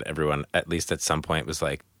 I think that everyone, at least at some point, was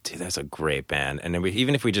like, dude, that's a great band. And then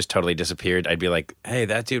even if we just totally disappeared, I'd be like, hey,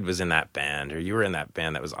 that dude was in that band, or you were in that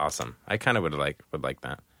band. That was awesome. I kind of would like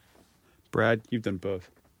that. Brad, you've done both.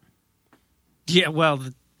 Yeah, well,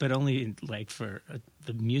 but only like for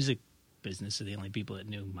the music business are the only people that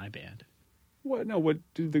knew my band. What? No, what?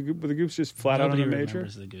 Did the Goops just flat out on a major? Nobody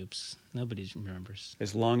remembers the Goops. Nobody remembers.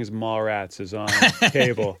 As long as Mallrats is on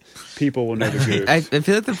cable, people will know the Goops. I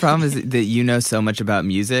feel like the problem is that you know so much about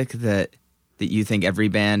music that you think every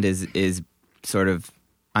band is sort of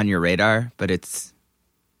on your radar, but it's...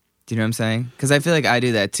 Do you know what I'm saying? Because I feel like I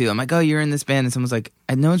do that too. I'm like, oh, you're in this band, and someone's like,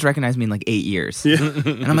 no one's recognized me in like 8 years. Yeah.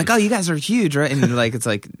 And I'm like, oh, you guys are huge, right? And like, it's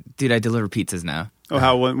like, dude, I deliver pizzas now. Oh,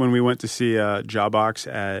 how when we went to see Jawbox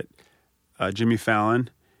at Jimmy Fallon,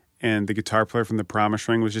 and the guitar player from The Promise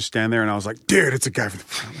Ring was just standing there, and I was like, dude, it's a guy from The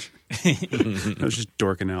Promise Ring. I was just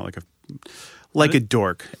dorking out like a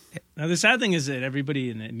dork. Now, the sad thing is that everybody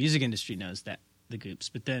in the music industry knows that the Goops,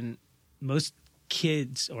 but then most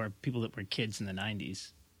kids or people that were kids in the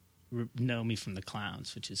 90s know me from the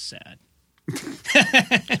Clowns, which is sad.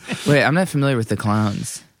 Wait, I'm not familiar with the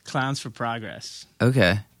Clowns. Clowns for Progress.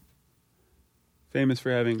 Okay. Famous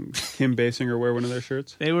for having Kim Basinger wear one of their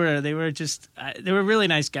shirts. They were really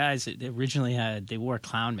nice guys. They originally they wore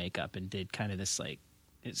clown makeup and did kind of this like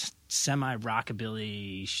it's semi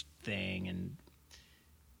rockabilly thing, and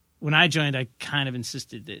when I joined, I kind of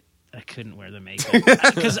insisted that I couldn't wear the makeup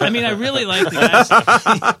because I really like the guys.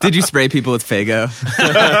 Did you spray people with Faygo?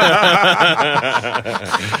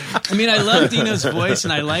 I loved Dino's voice,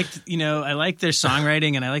 and I liked their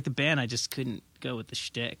songwriting, and I liked the band. I just couldn't go with the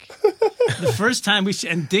shtick. The first time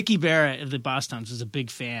and Dickie Barrett of the Bosstones was a big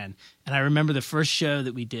fan, and I remember the first show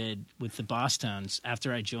that we did with the Bosstones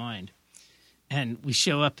after I joined, and we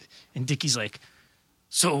show up, and Dickie's like,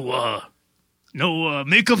 "So, no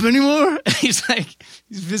makeup anymore?" He's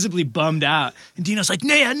visibly bummed out. And Dino's like,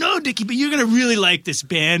 "Nah, no, Dickie, but you're going to really like this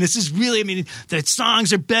band. This is really, the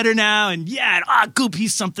songs are better now. And Goop,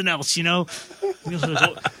 he's something else, you know?"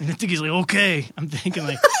 And Dickie's like, "Okay." I'm thinking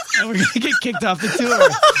we're going to get kicked off the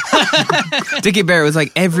tour. Dickie Barrett was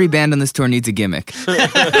like, every band on this tour needs a gimmick.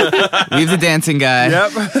 Leave the dancing guy.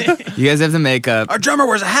 Yep. You guys have the makeup. Our drummer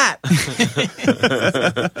wears a hat.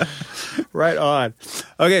 Right on.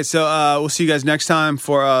 Okay, so we'll see you guys next time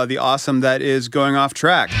for the awesome that is going off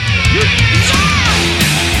track.